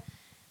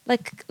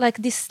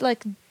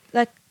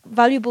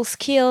valuable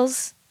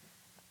skills,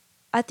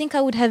 I think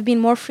I would have been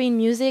more free in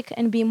music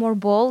and be more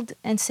bold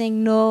and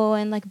saying no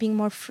and like being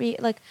more free.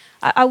 Like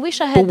I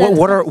wish I had. But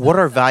what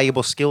are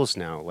valuable skills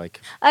now?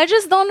 Like I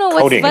just don't know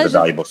what's coding is a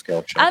valuable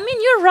skill. Sure. I mean,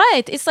 you're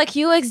right. It's like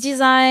UX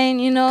design,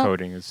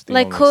 Coding is the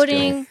like only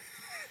coding. skill.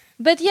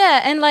 But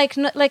yeah, and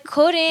like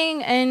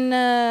coding, and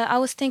I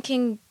was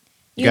thinking.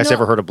 You guys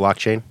ever heard of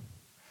blockchain?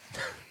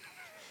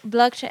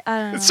 Blockchain. I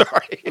don't know.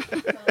 Sorry.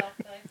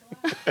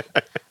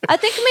 I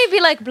think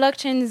maybe like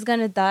blockchain is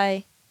gonna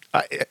die.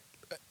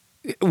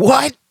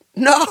 What?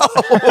 No.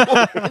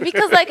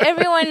 Because like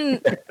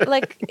everyone,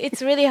 like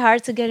it's really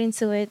hard to get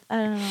into it. I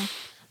don't know.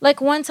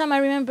 Like one time I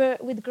remember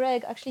with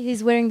Greg, actually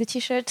he's wearing the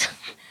t-shirt,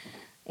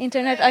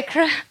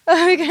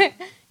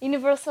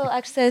 Universal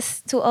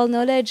Access to All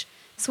Knowledge.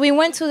 So we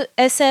went to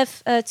SF,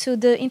 to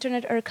the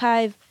Internet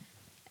Archive,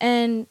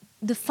 and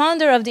the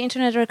founder of the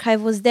Internet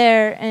Archive was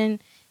there, and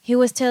he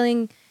was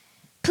telling,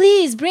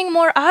 please bring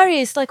more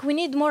artists. Like we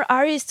need more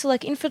artists to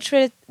like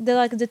infiltrate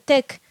the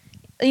tech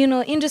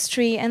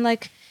industry and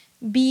like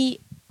be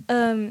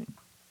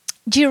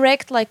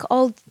direct like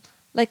all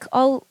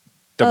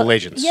double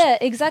agents. Yeah,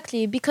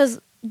 exactly,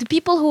 because the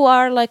people who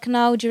are like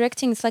now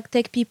directing, it's like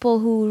tech people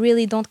who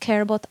really don't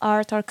care about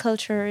art or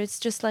culture. It's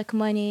just like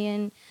money,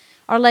 and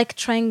are like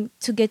trying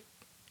to get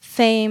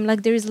fame.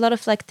 Like there is a lot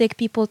of like tech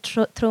people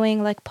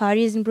throwing like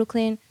parties in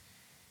Brooklyn,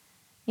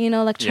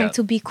 like trying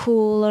to be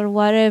cool or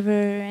whatever.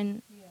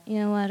 And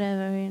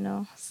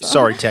whatever. So.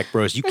 Sorry, tech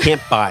bros, you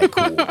can't buy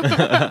cool.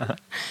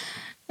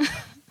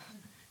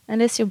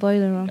 Unless you're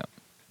boiler room. Yeah.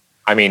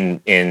 I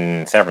mean,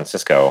 in San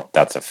Francisco,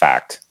 that's a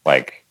fact.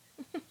 Like,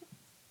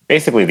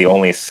 basically, the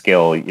only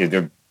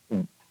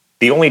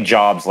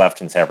jobs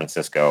left in San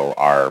Francisco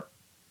are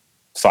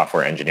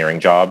software engineering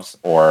jobs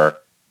or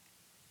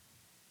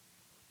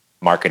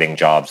marketing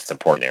jobs,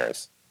 support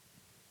engineers.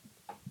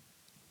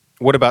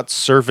 What about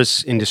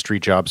service industry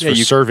jobs for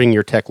you- serving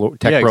your tech bro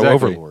exactly.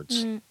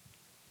 overlords? Mm.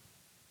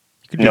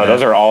 No,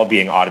 those are all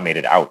being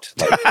automated out.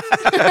 Like,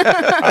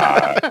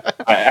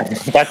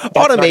 that's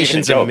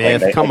Automation's not a even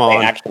myth. They, Come they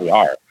on. actually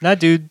are. Nah,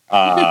 dude.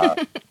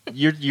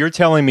 You're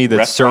telling me that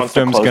Restaurants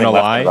are serfdom's closing gonna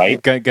left lie,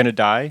 and right. gonna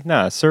die?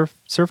 Nah,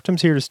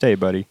 serfdom's here to stay,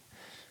 buddy.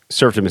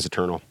 Serfdom is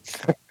eternal.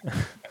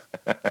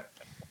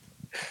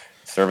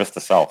 Service to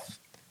self.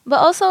 But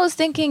also, I was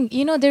thinking,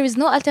 there is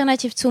no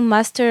alternative to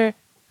master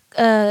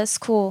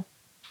school.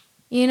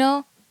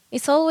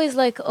 It's always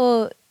like,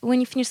 when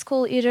you finish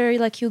school, either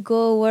like you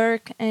go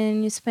work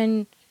and you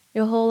spend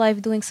your whole life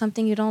doing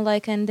something you don't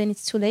like, and then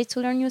it's too late to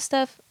learn new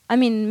stuff. I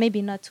mean,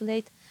 maybe not too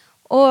late,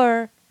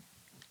 or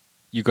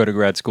You go to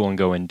grad school and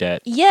go in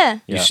debt. yeah,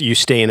 Yeah. You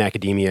stay in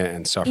academia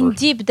and suffer. in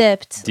deep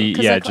depth.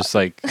 'Cause, like, Just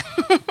like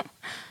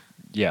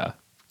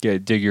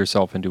dig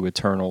yourself into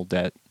eternal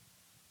debt.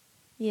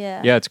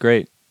 yeah. Yeah, it's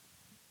great.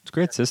 It's a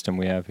great system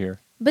we have here.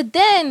 But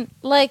then,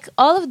 like,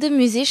 all of the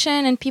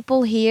musician and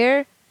people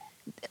here,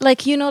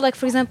 like, like,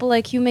 for example,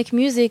 like, you make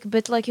music,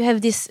 but, like, you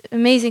have this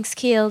amazing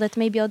skill that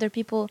maybe other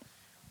people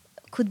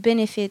could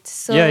benefit.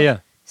 So, Yeah.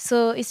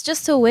 So it's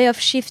just a way of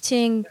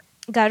shifting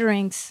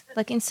gatherings.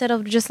 Like, instead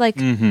of just, like,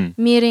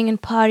 Mm-hmm. meeting and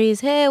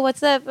parties, hey,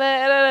 what's up,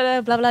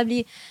 blah, blah, blah,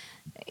 blah.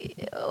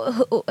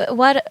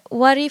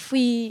 What if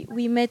we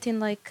met in,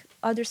 like,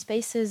 other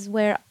spaces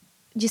where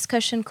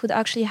discussion could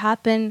actually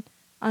happen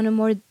on a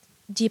more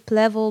deep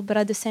level, but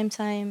at the same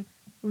time,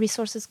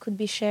 resources could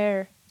be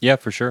shared. Yeah,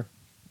 for sure.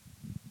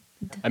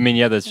 I mean,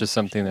 that's just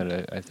something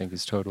that I think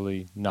is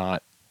totally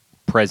not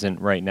present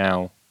right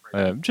now.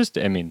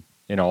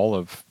 In all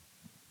of,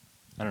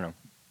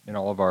 in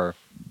all of our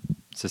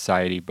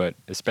society, but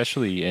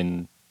especially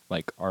in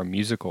like our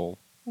musical,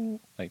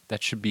 like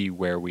that should be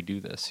where we do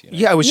this.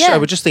 Yeah, I was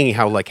Yeah. just thinking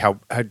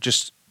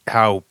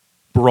how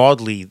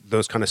broadly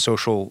those kind of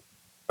social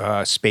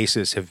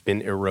spaces have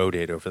been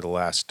eroded over the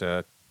last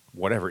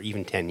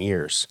even 10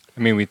 years.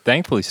 I mean, we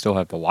thankfully still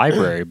have the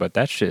library, but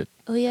that shit.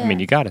 Oh, yeah. I mean,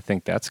 you got to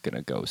think that's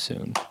gonna go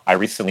soon. I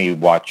recently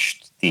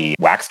watched the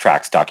Wax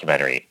Tracks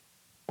documentary,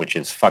 which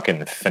is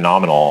fucking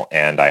phenomenal,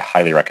 and I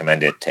highly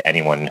recommend it to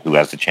anyone who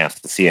has the chance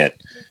to see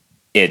it.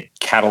 It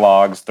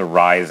catalogs the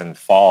rise and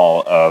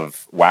fall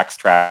of Wax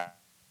Tracks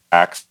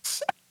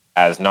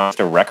as not just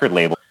a record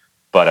label,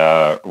 but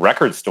a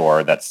record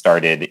store that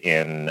started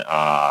in,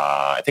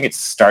 I think it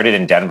started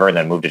in Denver and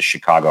then moved to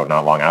Chicago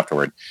not long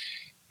afterward.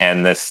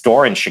 And the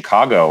store in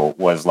Chicago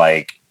was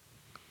like,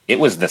 it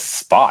was the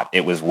spot.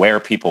 It was where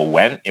people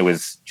went. It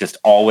was just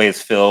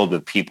always filled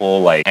with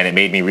people. And it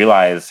made me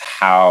realize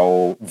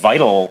how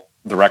vital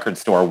the record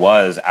store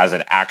was as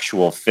an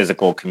actual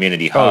physical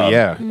community hub.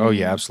 Oh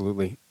yeah,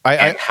 absolutely.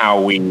 And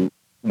how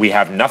we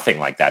have nothing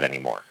like that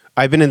anymore.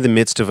 I've been in the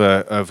midst of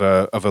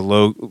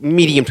a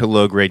medium to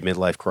low grade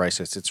midlife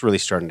crisis. It's really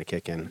starting to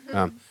kick in.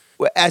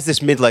 As this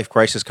midlife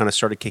crisis kind of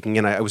started kicking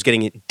in, I was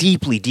getting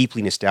deeply,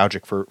 deeply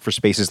nostalgic for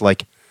spaces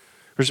like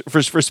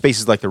for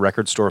spaces like the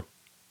record store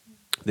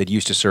that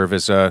used to serve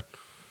as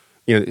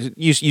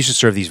used to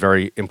serve these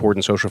very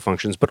important social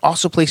functions, but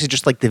also places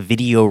just like the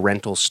video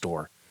rental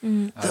store.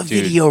 The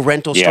video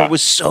rental store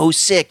was so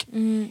sick.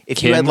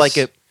 If you had like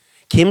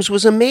Kim's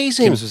was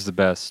amazing. Kim's was the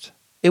best.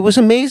 It was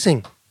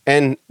amazing.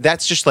 And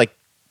that's just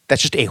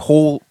a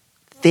whole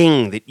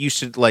thing that used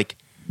to like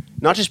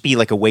not just be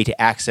like a way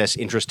to access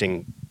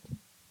interesting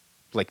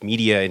like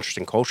media,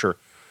 interesting culture,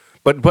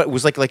 but it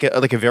was like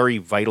a very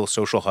vital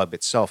social hub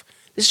itself.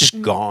 This is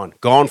just gone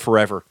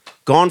forever.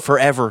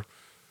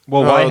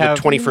 Well, why the have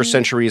 21st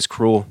century is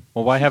cruel.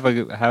 Well, why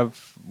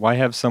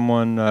have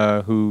someone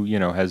who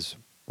has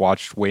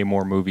watched way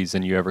more movies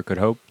than you ever could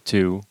hope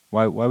to?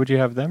 Why would you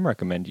have them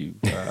recommend you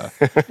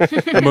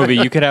a movie?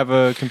 You could have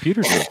a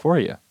computer do it for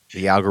you.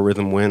 The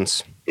algorithm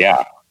wins.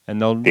 Yeah, and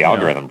they'll the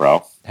algorithm,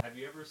 bro. Have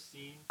you ever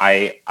seen?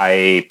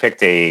 I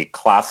picked a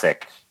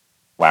classic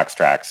Wax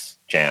Tracks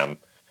jam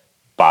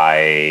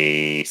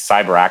by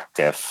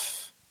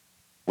Cyberactive,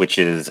 which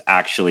is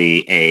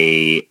actually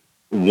a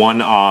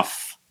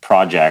one-off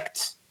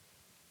project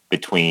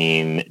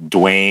between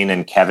Dwayne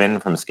and Kevin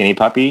from Skinny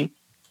Puppy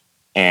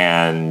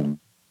and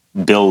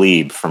Bill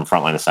Lieb from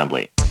Frontline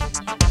Assembly.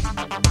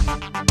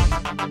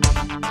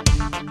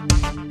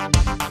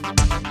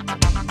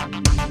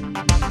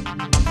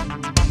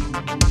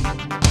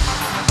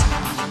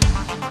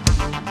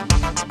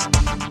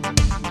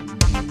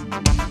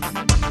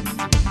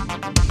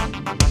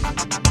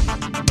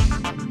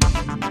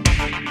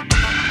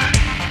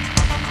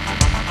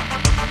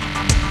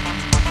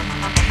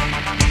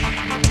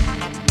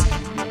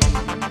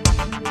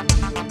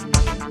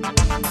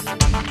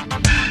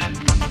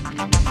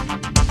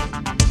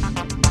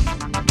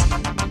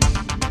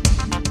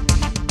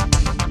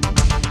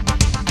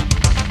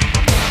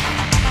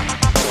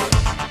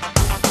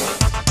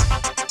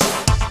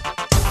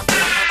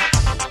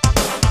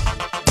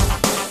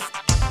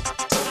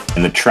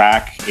 And the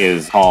track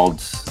is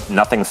called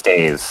Nothing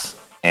Stays.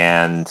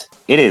 And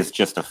it is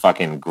just a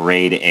fucking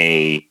grade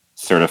A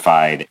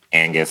certified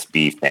Angus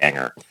beef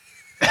banger.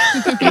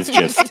 It's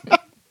just...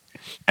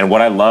 And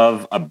what I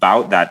love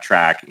about that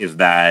track is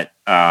that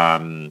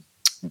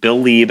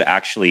Bill Leeb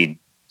actually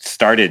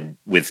started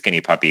with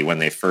Skinny Puppy when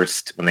they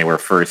were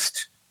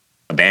first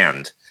a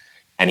band.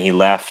 And he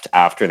left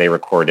after they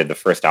recorded the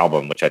first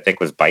album, which I think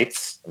was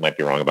Bites. I might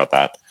be wrong about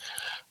that.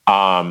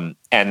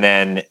 And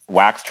then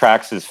Wax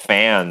Trax's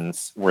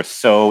fans were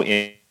so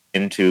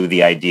into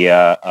the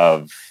idea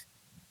of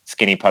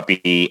Skinny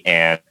Puppy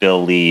and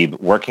Bill Leeb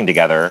working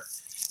together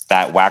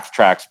that Wax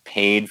Trax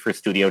paid for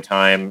studio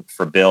time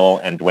for Bill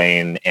and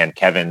Dwayne and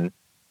Kevin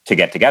to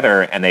get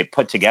together. And they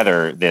put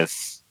together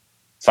this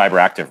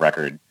Cyberactive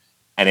record.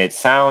 And it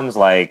sounds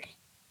like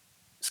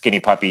Skinny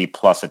Puppy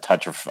plus a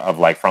touch of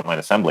like Frontline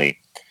Assembly.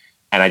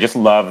 And I just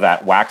love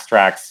that Wax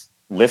Trax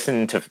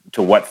listened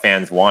to what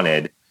fans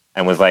wanted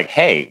and was like,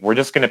 hey, we're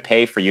just going to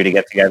pay for you to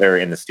get together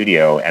in the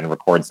studio and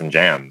record some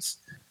jams.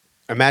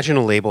 Imagine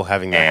a label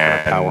having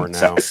that kind of power now.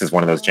 So this is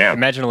one of those jams.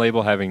 Imagine a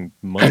label having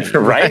money.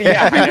 Right?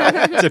 Yeah,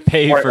 I know. To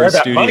pay for a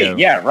studio. Money.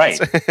 Yeah, right.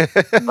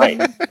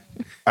 Right.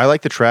 I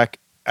like the track.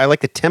 I like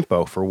the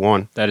tempo for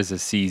one. That is a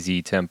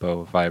CZ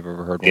tempo if I've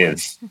ever heard It one.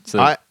 is.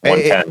 So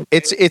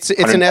It's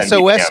an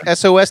 110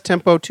 SOS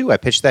tempo too. I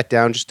pitched that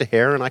down just a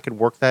hair, and I could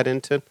work that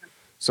into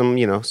some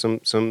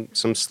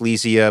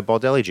sleazy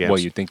Baldelli jams.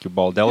 what, you think you're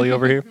Baldelli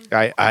over here?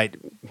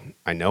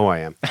 I know I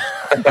am.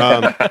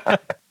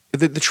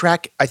 The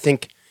track, I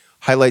think,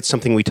 highlights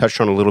something we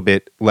touched on a little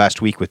bit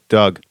last week with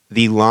Doug.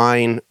 The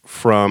line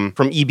from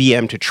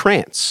EBM to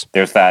trance.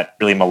 There's that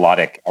really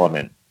melodic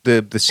element.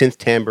 The synth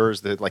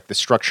timbres, the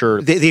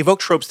structure. They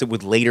evoke tropes that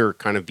would later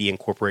kind of be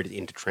incorporated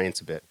into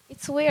trance a bit.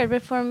 It's weird,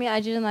 but for me,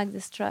 I didn't like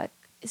this track.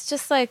 It's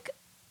just like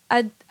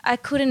I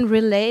couldn't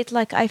relate.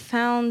 Like I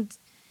found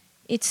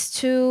it's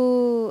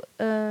too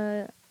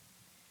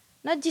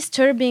not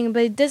disturbing,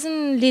 but it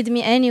doesn't lead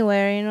me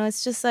anywhere. You know,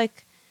 it's just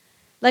like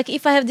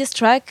if I have this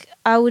track,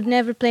 I would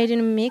never play it in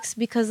a mix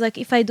because like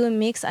if I do a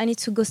mix, I need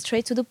to go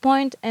straight to the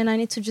point and I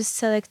need to just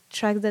select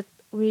tracks that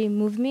really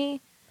move me.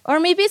 Or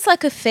maybe it's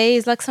like a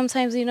phase. Like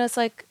sometimes, you know, it's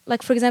like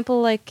for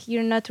example, like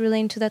you're not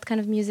really into that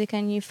kind of music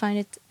and you find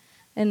it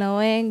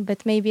annoying,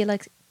 but maybe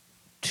like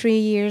 3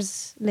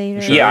 years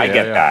later. Sure, yeah, I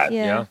get that.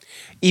 Yeah.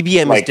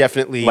 EBM is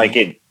definitely like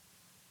it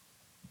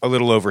a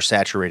little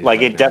oversaturated. Like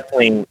right it now.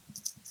 definitely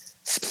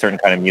certain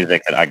kind of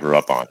music that I grew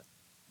up on.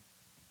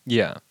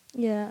 Yeah.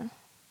 Yeah.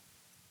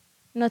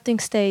 Nothing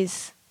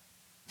stays.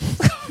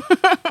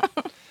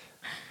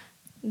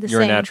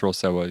 You're a natural,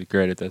 so you're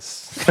great at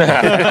this.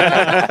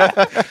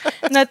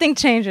 Nothing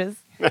changes.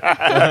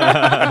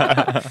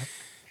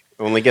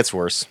 Only gets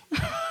worse.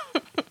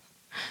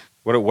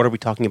 What are we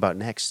talking about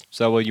next?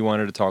 So you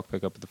wanted to talk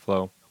Pick Up the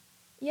Flow.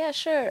 Yeah,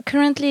 sure.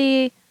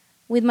 Currently,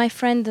 with my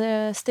friend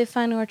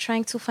Stefan, we're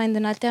trying to find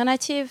an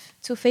alternative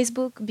to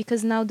Facebook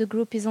because now the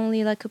group is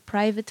only like a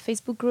private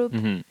Facebook group.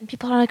 Mm-hmm. And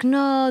people are like,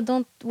 no,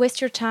 don't waste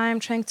your time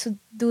trying to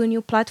do a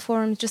new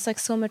platform. It's just like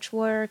so much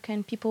work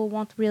and people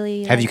won't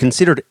really... Have you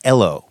considered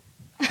Elo?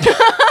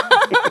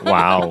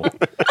 Wow.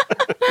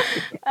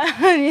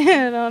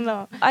 Yeah,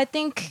 no. I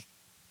think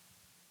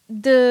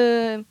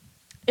the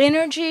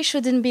energy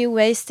shouldn't be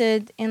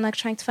wasted in like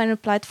trying to find a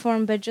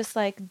platform, but just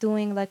like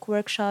doing like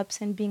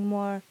workshops and being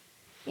more,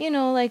 you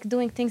know, like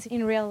doing things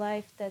in real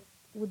life that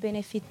would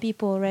benefit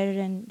people rather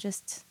than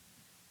just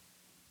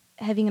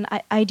having an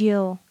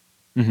ideal.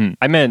 Mm-hmm.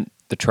 I meant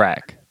the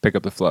track, Pick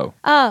Up the Flow.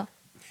 Oh.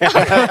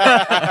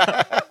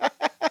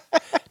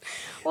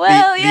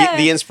 Well, yeah.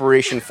 The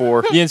inspiration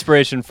for... The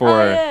inspiration for...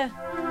 Oh, yeah.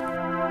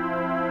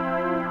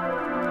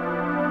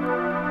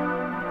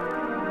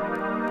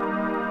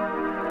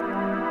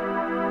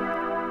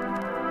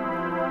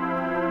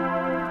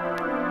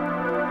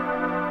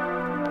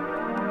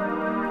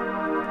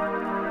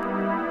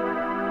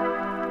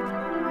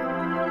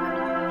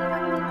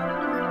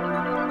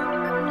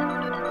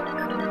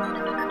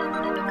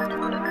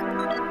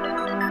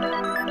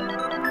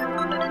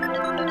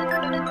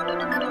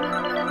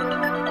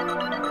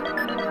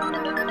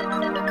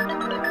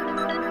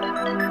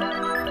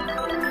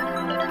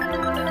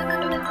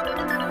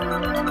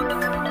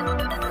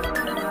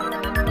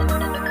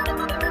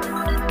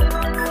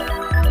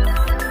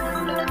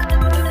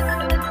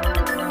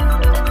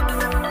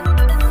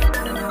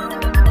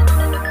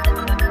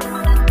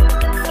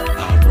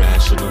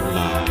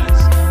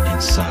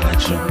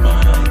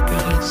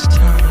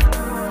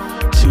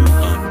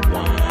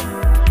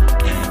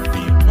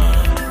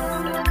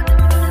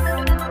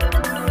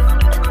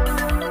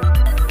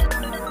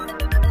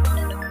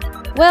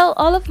 Well,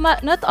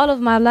 not all of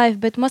my life,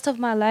 but most of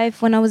my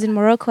life when I was in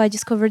Morocco, I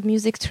discovered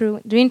music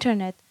through the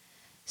internet.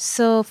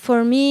 So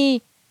for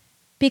me,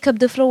 Pick Up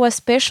the Flow was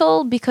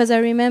special because I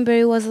remember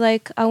it was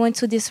like I went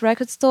to this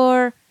record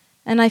store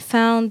and I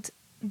found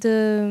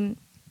the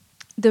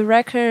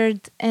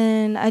record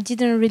and I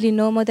didn't really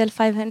know Model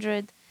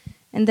 500.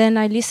 And then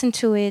I listened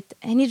to it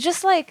and it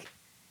just like,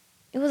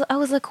 I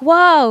was like,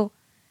 wow.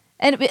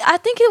 And I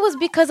think it was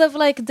because of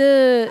like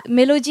the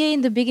melody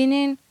in the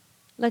beginning,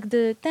 like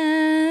the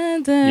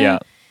dun, dun, Yeah.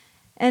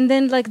 and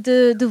then like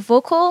the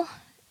vocal,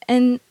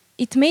 and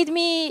it made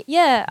me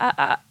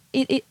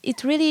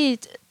it really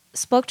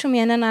spoke to me,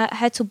 and then I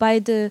had to buy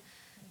the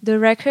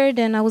record,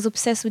 and I was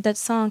obsessed with that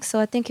song. So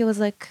I think it was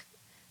like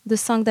the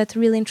song that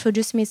really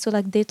introduced me to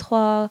like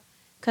Detroit,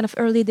 kind of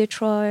early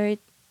Detroit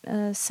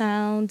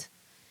sound,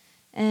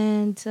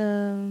 and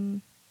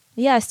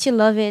I still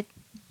love it.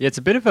 Yeah, it's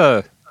a bit of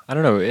a, I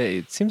don't know,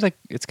 it seems like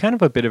it's kind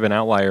of a bit of an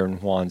outlier in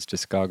Juan's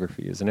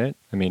discography, isn't it?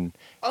 I mean,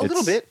 A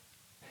little bit.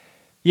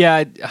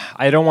 Yeah,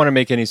 I don't want to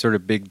make any sort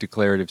of big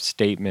declarative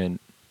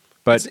statement,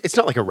 but It's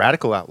not like a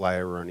radical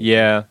outlier or anything.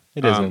 yeah,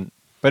 it isn't.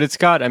 But it's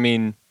got, I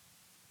mean,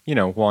 you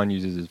know, Juan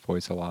uses his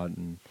voice a lot,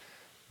 and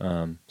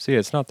so yeah,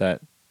 it's not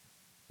that.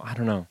 I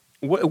don't know.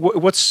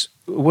 What's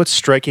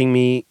striking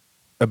me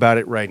about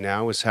it right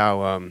now is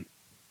how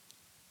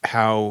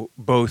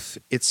both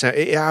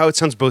how it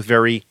sounds both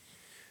very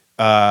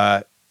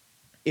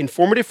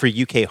informative for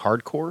UK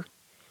hardcore,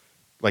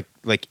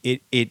 like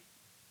it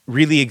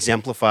really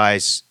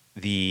exemplifies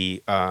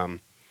the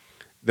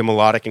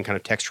melodic and kind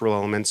of textural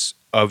elements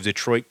of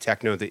Detroit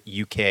techno that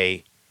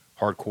UK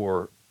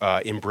hardcore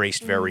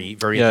embraced very Yeah,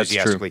 that's true.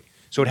 enthusiastically.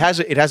 So it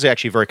has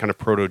actually a very kind of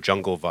proto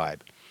jungle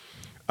vibe.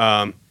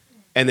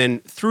 And then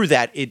through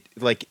that, it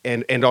like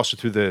and also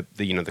through the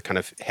you know the kind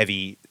of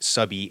heavy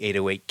subby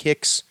 808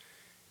 kicks.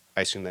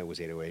 I assume that was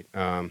 808.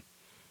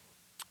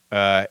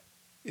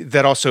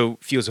 That also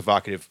feels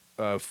evocative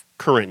of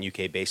current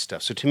UK based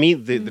stuff. So to me,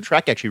 the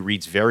track actually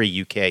reads very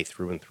UK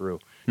through and through,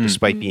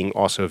 despite being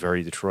also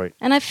very Detroit.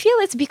 And I feel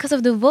it's because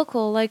of the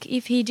vocal. Like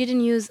if he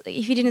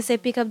didn't say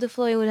pick up the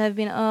flow, it would have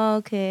been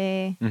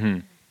okay. Mm-hmm.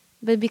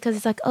 But because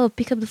it's like, oh,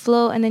 pick up the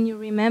flow, and then you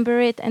remember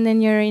it, and then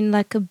you're in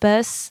like a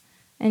bus,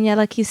 and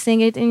like you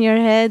sing it in your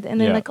head, and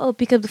then Yeah. like, oh,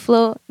 pick up the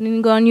flow, and then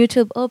you go on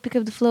YouTube, oh, pick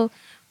up the flow,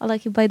 or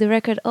like you buy the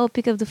record, oh,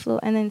 pick up the flow,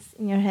 and then it's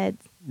in your head.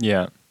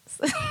 Yeah.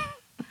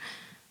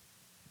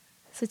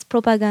 So it's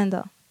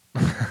propaganda.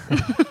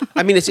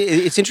 I mean, it's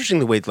interesting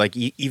the way like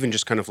even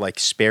just kind of like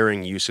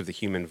sparing use of the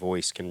human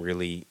voice can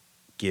really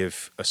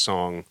give a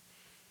song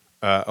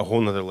a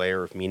whole nother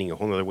layer of meaning, a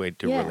whole nother way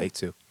to Yeah. relate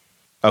to.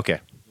 Okay,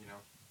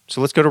 so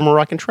let's go to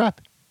Moroccan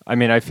Trap. I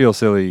mean, I feel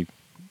silly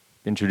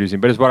introducing,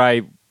 but it's what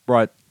I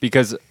brought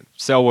because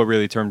Selwa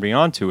really turned me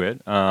on to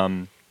it.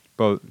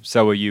 Both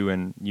Selwa, you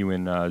and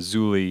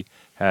Zuli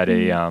had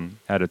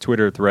a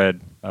Twitter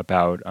thread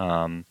about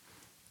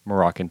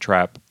Moroccan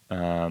Trap.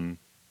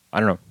 I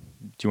don't know.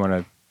 Do you want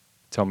to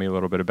tell me a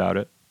little bit about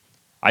it?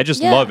 I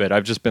just Yeah. love it.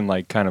 I've just been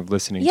like kind of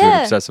listening to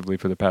Yeah. it obsessively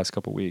for the past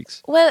couple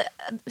weeks. Well,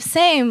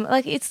 same.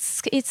 Like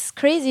it's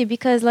crazy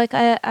because like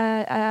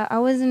I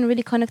wasn't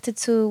really connected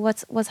to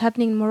what's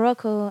happening in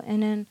Morocco,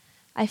 and then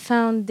I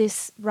found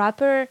this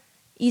rapper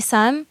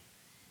Isam,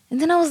 and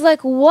then I was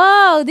like,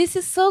 wow, this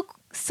is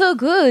so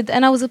good,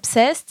 and I was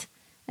obsessed.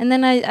 And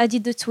then I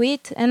did the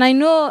tweet, and I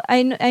know.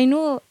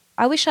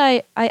 I wish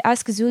I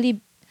asked Zuli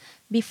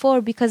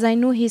before because I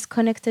knew he's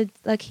connected.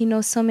 Like he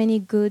knows so many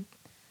good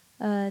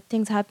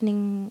things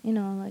happening. You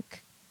know,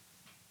 like.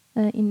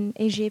 In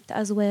Egypt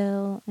as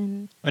well,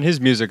 and And his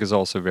music is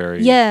also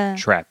very Yeah.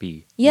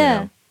 trappy. yeah, You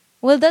know?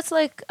 well, that's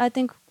like I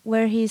think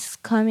where he's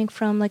coming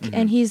from, like,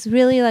 and he's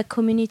really like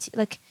community,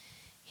 like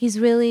he's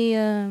really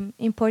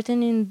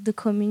important in the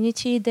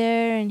community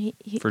there, and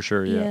he For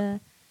sure, yeah.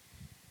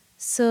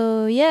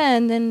 So yeah,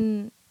 and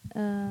then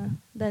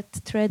that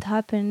thread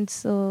happened.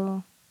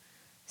 So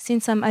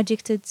since I'm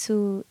addicted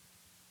to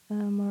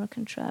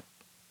Moroccan trap.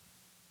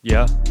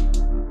 Yeah.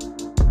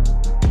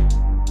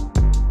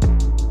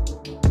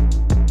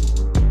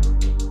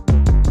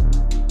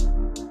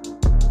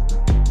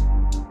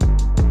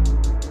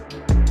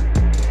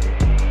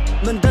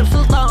 من درب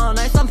سلطان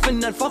عصام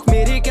فنان فوق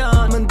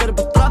ميريكان من درب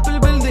الطراب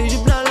البلدي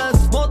جبنا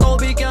ناس موطو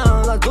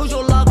بيكان لا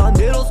توجور لاقا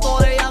نديرو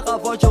ستوري ياقا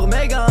فوتشوغ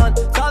ميغان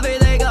صافي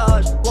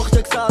ديكاج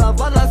وقتك سارة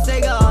فانا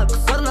سيغان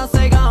خسرنا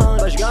سيغان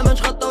باش كاع ما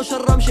نشخطو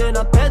شرا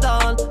مشينا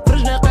بيدال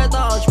فرجني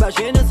قيطاج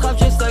باش نسخاف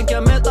شي ستانكا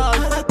ميطاج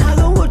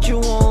Hello what you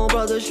want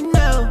brother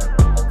شنو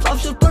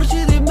خافش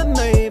البرشي دي من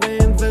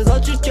ميبين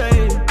فيزاتشي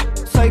تشين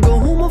سايقو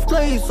هما في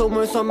بلايس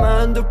وما يسمى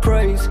عنده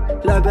برايس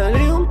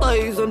لعباليهم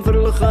طايزون في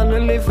الخانة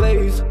اللي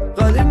فايز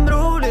غادي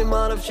مرولي ما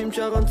عرفش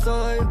مشا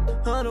غنصايب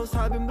انا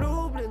وصحابي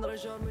مرولي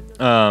نرجع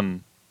من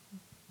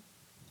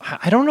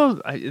I don't know.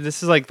 This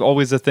is like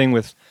always the thing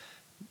with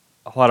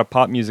a lot of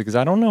pop music is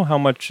I don't know how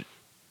much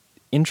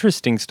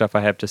interesting stuff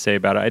I have to say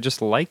about it. I just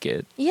like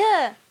it.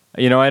 Yeah,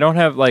 You know, I don't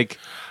have like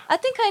I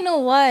think I know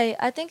why.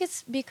 I think it's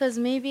because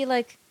maybe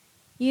like,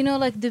 you know,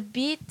 like the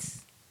beat,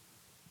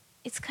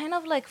 it's kind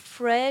of like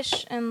fresh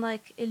and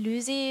like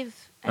elusive,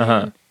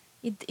 and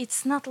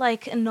it's not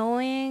like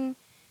annoying.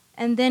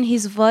 And then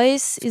his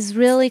voice is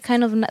really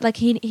kind of like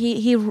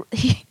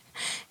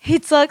he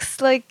talks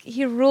like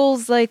he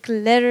rules like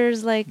letters.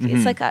 Like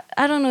it's like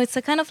I don't know. It's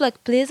a kind of like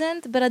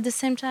pleasant, but at the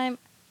same time,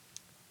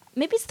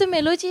 maybe it's the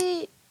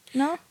melody.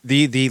 No.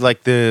 The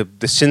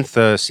synth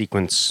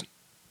sequence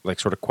like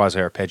sort of quasi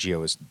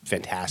arpeggio is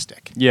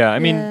fantastic. Yeah, I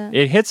mean, Yeah.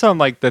 it hits on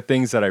like the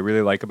things that I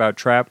really like about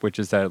trap, which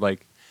is that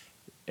like,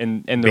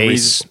 and the Bass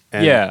reason,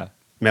 and- yeah,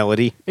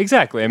 Melody.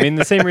 exactly. I mean,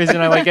 the same reason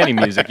I like any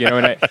music, you know.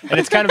 And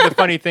it's kind of the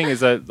funny thing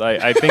is that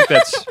I think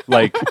that's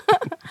like,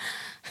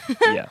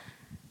 yeah,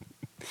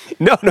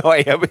 No,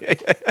 I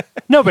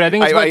no, but I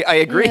think it's what, I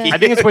agree. Yeah. I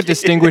think it's what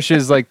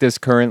distinguishes like this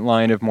current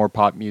line of more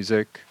pop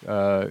music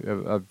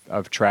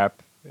of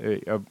trap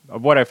of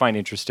what I find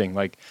interesting.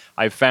 Like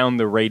I've found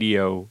the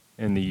radio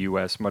in the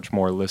U.S. much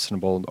more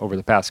listenable over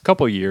the past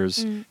couple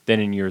years than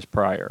in years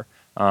prior,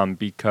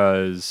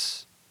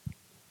 because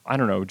I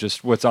don't know,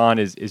 just what's on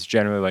is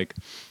generally like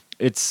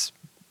it's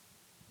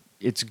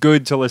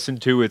good to listen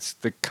to. It's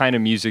the kind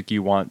of music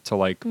you want to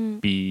like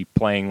be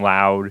playing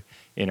loud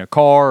in a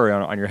car or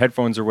on your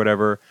headphones or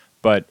whatever.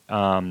 But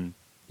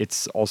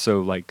it's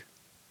also like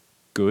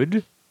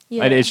good.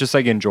 Yeah. And it's just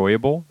like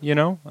enjoyable, you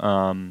know.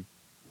 I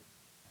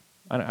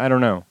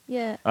don't know.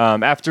 Yeah.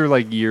 After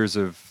like years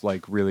of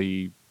like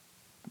really,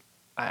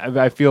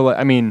 I feel like,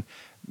 I mean,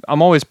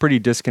 I'm always pretty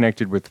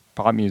disconnected with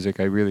pop music.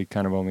 I really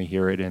kind of only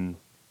hear it in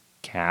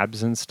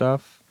cabs and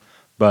stuff.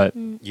 But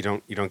You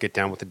don't get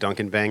down with the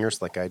Duncan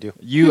bangers like I do.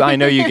 I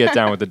know you get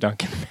down with the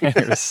Duncan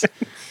Bangers.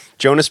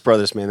 Jonas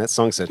Brothers, man, that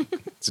song's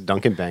it's a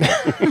Duncan banger.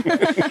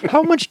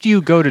 How much do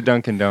you go to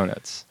Dunkin'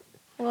 Donuts?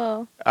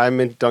 Well, I'm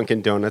in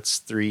Dunkin' Donuts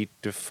 3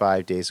 to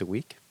 5 days a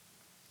week.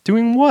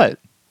 Doing what?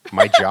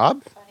 My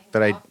job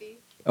that I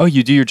Oh,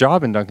 you do your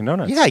job in Dunkin'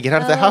 Donuts? yeah, I get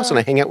out of the house and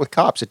I hang out with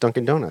cops at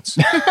Dunkin' Donuts.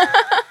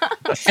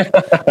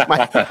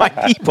 my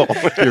people.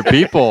 Your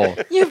people.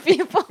 you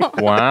people.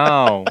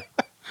 Wow.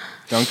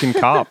 Dunkin'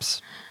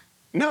 Cops.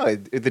 No,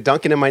 the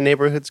Dunkin' in my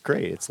neighborhood's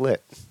great. It's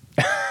lit.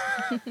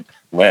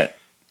 Lit.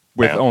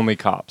 With Yeah. only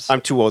cops.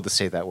 I'm too old to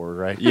say that word,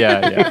 right?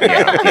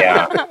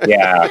 Yeah.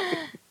 Yeah.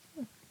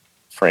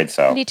 Afraid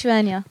so.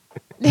 Lithuania.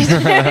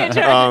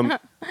 Yeah,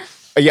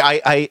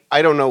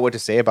 I don't know what to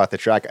say about the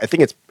track. I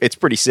think it's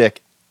pretty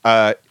sick.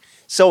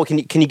 So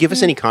can you give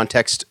us any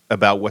context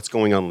about what's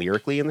going on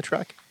lyrically in the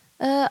track?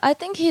 I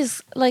think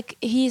he's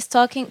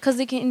talking because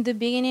like in the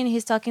beginning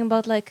he's talking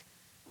about like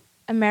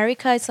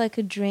America. It's like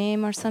a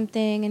dream or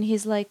something, and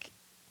he's like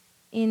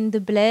in the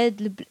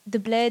bled. The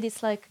bled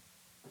is like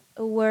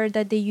a word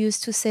that they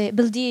used to say.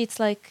 Bildi, it's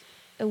like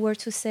a word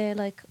to say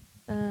like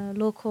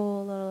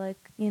local or like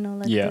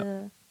like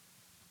Yeah.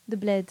 the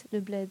bled,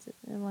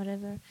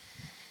 whatever.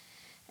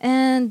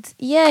 And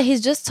yeah,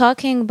 he's just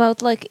talking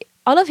about like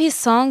all of his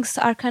songs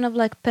are kind of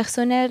like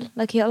personnel.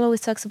 Like he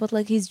always talks about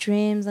like his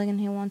dreams, like and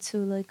he wants to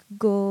like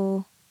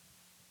go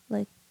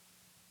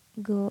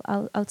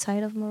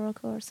outside of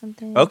Morocco or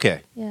something.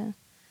 Okay. Yeah.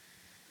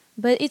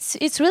 But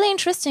it's really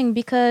interesting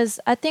because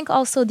I think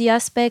also the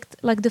aspect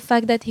like the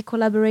fact that he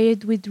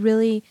collaborated with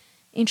really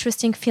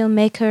interesting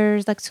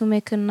filmmakers like to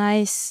make a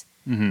nice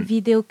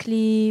video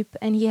clip,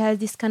 and he has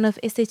this kind of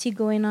aesthetic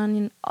going on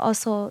in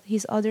also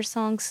his other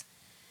songs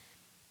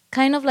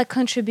kind of like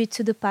contribute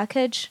to the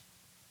package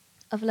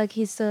of like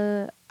his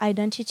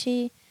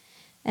identity.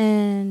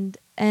 And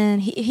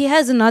he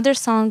has another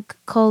song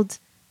called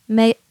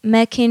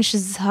Mekin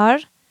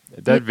Shzhar.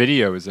 That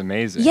video is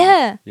amazing.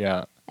 Yeah.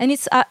 Yeah. And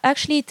it's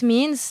actually it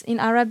means in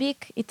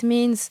Arabic it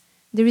means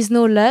there is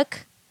no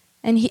luck,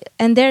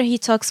 and there he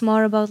talks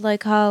more about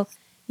like how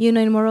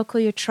in Morocco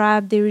you're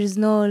trapped, there is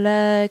no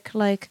luck,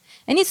 like,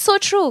 and it's so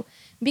true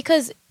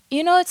because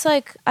it's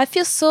like I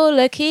feel so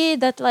lucky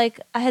that like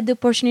I had the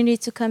opportunity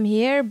to come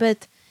here,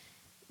 but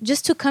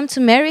just to come to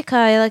America,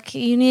 like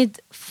you need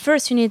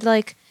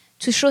like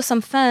to show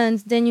some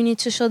funds, then you need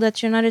to show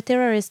that you're not a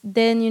terrorist,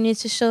 then you need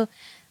to show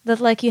that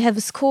like you have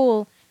a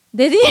school,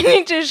 then you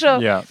need to show.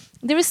 Yeah.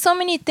 There is so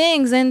many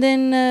things, and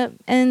then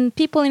and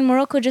people in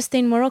Morocco just stay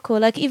in Morocco.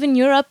 Like even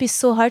Europe is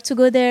so hard to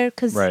go there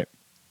because Right.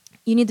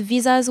 you need a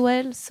visa as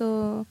well.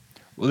 So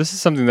Well, this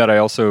is something that I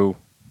also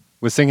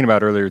was thinking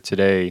about earlier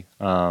today,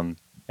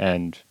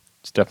 and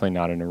it's definitely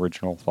not an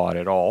original thought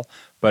at all.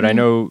 But I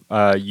know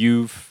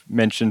you've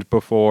mentioned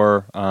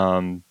before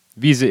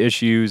visa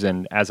issues,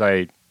 and as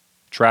I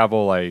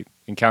travel, I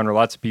encounter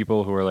lots of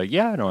people who are like,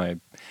 "Yeah, no, I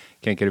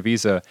can't get a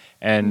visa,"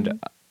 and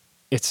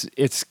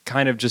it's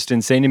kind of just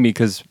insane to me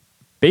because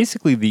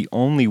basically the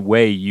only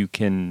way you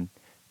can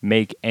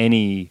make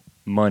any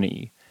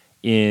money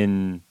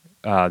in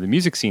the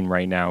music scene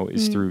right now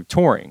is through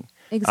touring.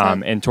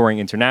 Exactly. And touring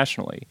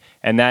internationally,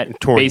 and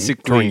that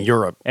Touring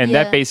Europe. and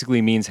Yeah. that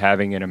basically means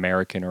having an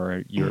American or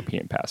a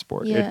European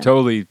passport. Yeah. It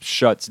totally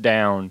shuts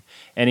down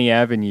any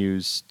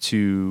avenues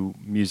to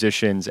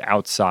musicians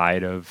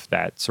outside of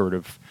that sort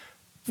of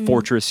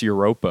fortress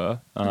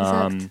Europa.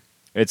 Exact.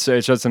 It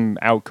shuts them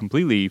out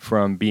completely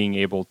from being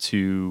able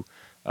to,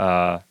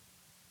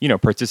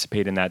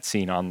 participate in that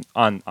scene on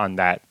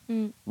that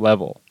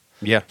level.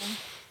 Yeah.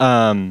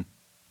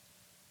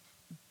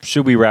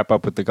 Should we wrap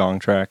up with the gong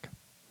track?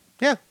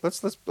 Yeah. Let's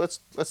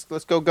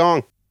go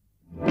gong.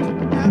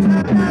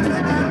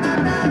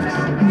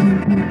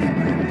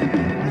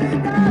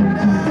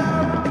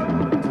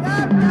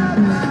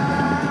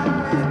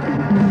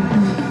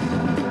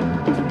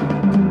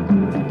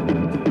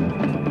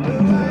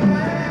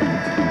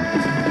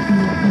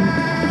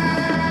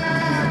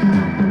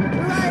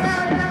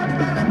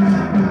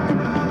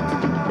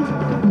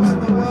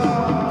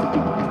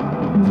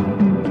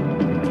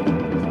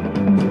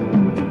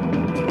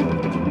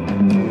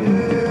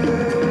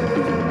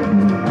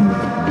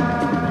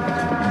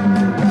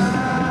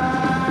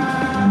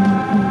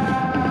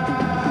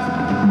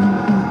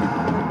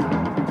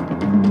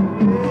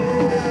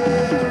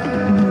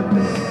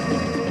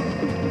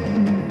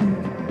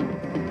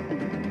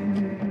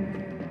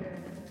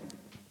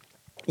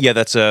 Yeah,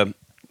 that's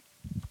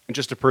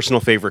just a personal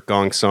favorite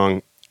Gong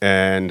song,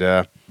 and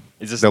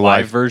Is this the the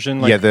live live- version,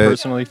 like yeah, the-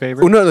 personally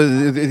favorite? oh no,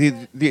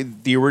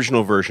 the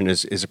original version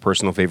is a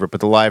personal favorite, but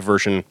the live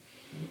version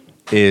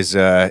is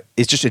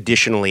just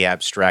additionally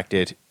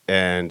abstracted,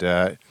 and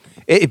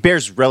it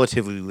bears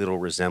relatively little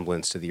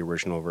resemblance to the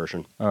original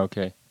version. Oh,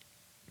 okay.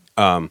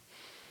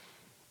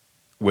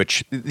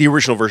 Which the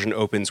original version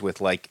opens with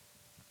like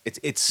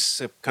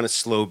it's a kind of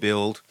slow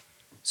build,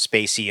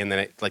 spacey, and then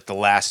it, like the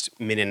last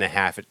minute and a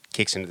half, it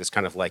kicks into this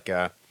kind of like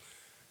a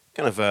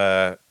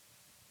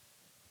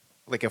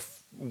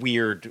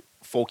weird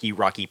folky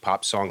rocky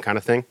pop song kind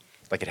of thing.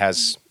 Like it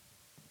has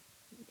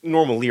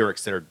normal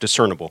lyrics that are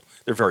discernible.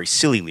 They're very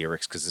silly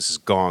lyrics because this is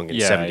Gong in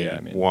Yeah,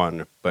 '71. I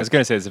mean, I but was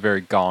gonna say it's a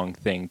very Gong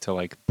thing to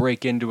like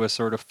break into a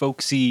sort of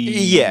folksy.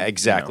 yeah,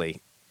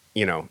 exactly.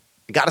 You know,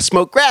 I gotta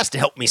smoke grass to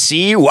help me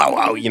see. Wow,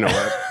 wow. You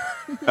know,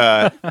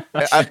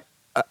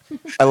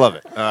 I love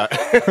it.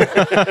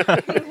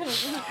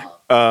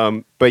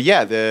 But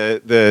yeah,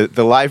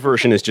 the live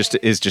version is just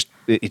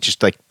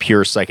like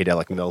pure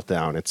psychedelic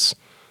meltdown. It's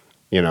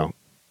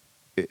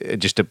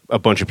just a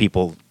bunch of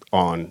people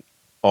on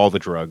all the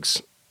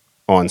drugs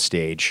on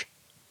stage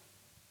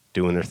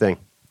doing their thing.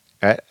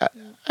 I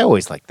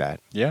always like that.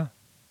 Yeah.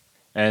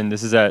 And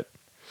this is at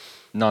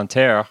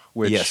Nanterre,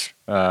 which Yes.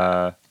 it's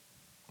a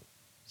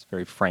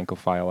very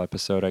Francophile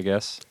episode, I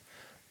guess.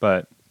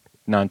 But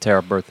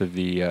Nanterre, birth of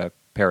the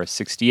Paris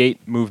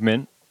 68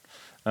 movement,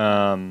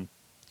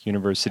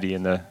 university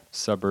in the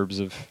suburbs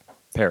of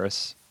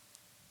Paris.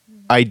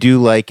 I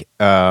do like.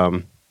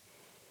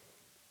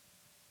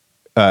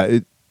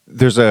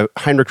 There's a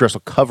Heinrich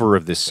Dressel cover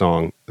of this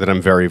song that I'm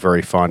very,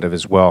 very fond of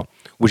as well,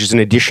 which is an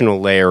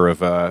additional layer of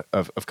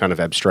kind of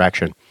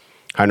abstraction.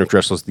 Heinrich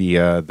Dressel's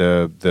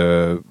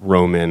the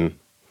Roman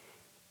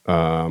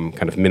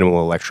kind of minimal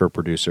electro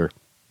producer.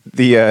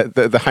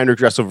 The Heinrich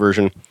Dressel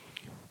version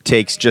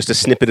takes just a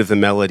snippet of the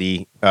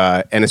melody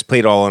and is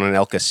played all on an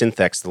Elka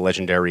Synthex, the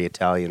legendary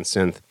Italian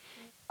synth.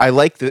 I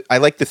like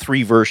the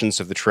three versions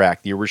of the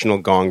track: the original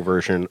Gong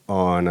version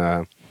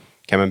on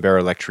Camembert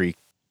Electrique,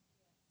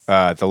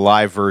 the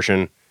live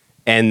version,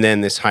 and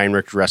then this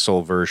Heinrich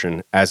Dressel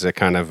version as a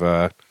kind of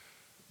a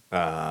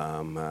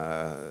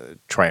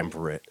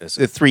triumvirate.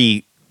 The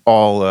three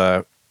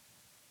all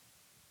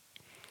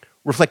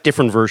reflect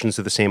different versions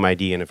of the same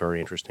idea in a very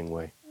interesting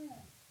way.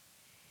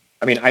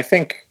 I mean, I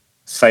think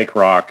psych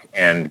rock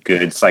and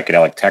good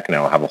psychedelic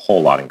techno have a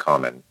whole lot in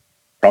common.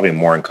 Probably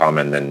more in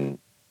common than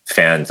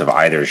fans of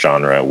either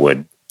genre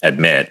would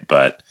admit,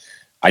 but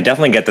I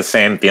definitely get the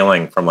same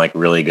feeling from like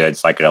really good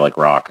psychedelic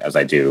rock as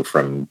I do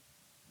from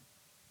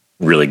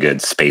really good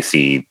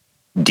spacey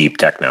deep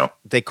techno.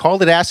 They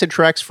called it acid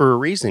tracks for a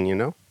reason, you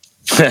know?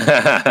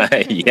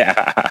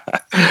 Yeah.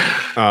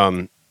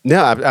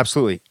 No,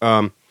 absolutely.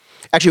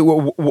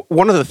 Actually,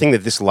 one other thing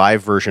that this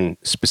live version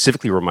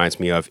specifically reminds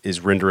me of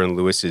is Rinder and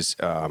Lewis's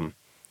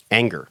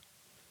Anger.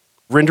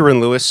 Rinder and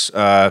Lewis,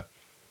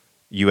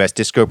 U.S.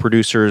 disco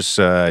producers,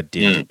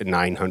 did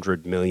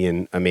 900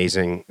 million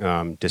amazing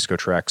disco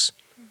tracks.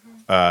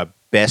 Probably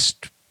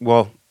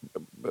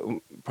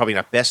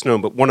not best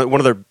known, but one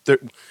of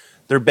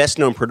their best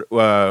known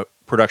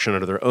production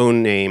under their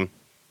own name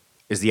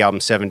is the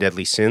album Seven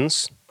Deadly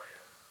Sins.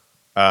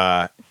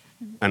 An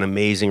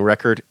amazing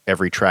record.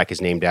 Every track is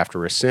named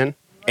after a sin.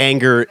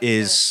 Anger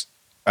is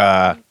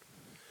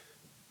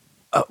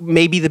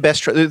maybe the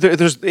best track.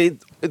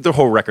 The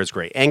whole record's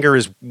great. Anger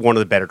is one of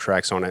the better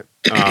tracks on it.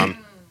 And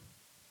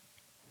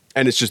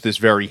it's just this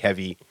very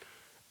heavy,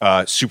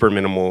 super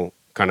minimal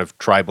kind of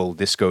tribal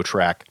disco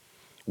track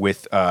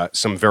with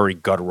some very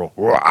guttural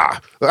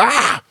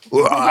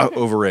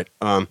over it.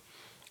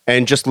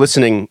 And just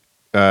listening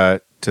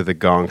to the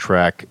Gong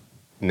track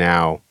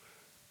now,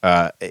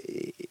 I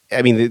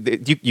mean,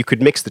 you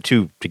could mix the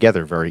two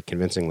together very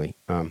convincingly.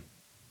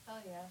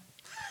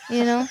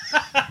 You know?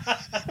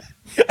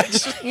 I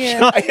just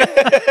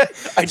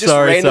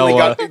Sorry,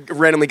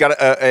 randomly got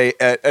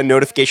a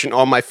notification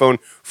on my phone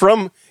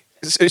from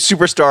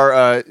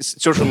superstar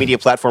social media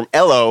platform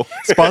Ello.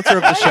 Sponsor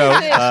of the show.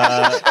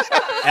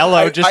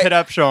 Ello just hit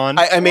up Sean.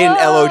 I made an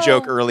Whoa. Ello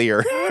joke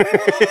earlier.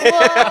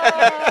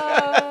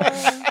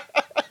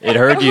 It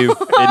heard you.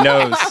 It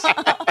knows.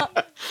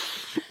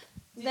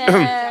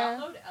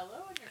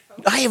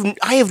 I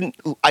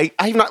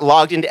have not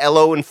logged into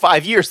Ello in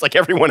 5 years like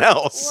everyone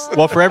else.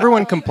 Well, for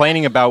everyone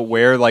complaining about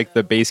where like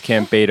the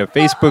Basecamp Beta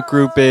Facebook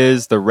group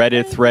is, the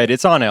Reddit thread,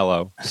 it's on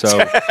Ello. So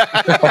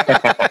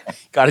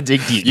Gotta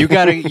dig deep. you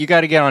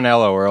gotta get on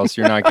Ello, or else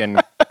you're not getting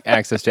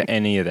access to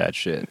any of that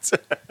shit.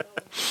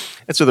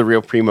 That's where the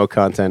real primo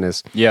content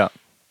is. Yeah,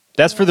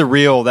 that's for the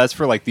real. That's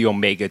for like the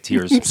Omega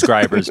tier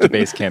subscribers to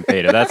Basecamp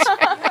Beta.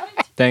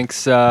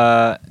 Thanks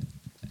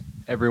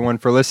everyone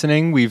for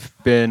listening. We've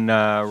been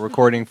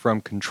recording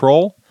from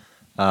Control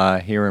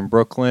here in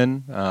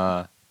Brooklyn.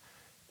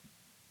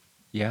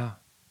 Yeah.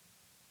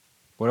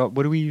 What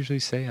do we usually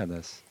say on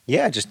this?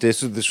 Yeah, just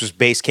this was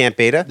Basecamp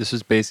Beta. This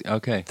was basic.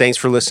 Okay. Thanks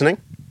for listening.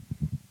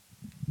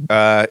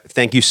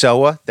 Thank you,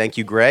 Selwa. Thank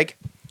you, Greg.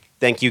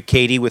 Thank you,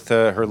 Katie, with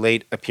her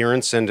late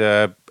appearance and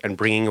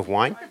bringing of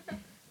wine.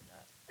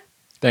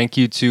 Thank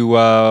you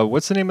to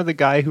what's the name of the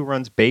guy who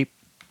runs Bape?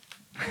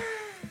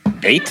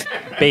 Bait?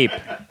 Bape.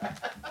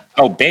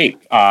 Oh,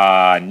 Bape.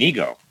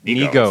 Nigo.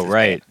 Nigo,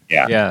 right?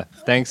 Yeah. Yeah.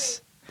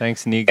 Thanks, Nigo.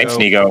 Thanks,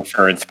 Nigo,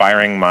 for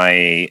inspiring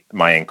my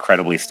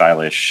incredibly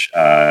stylish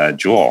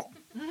Jewel.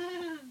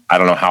 I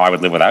don't know how I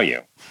would live without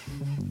you.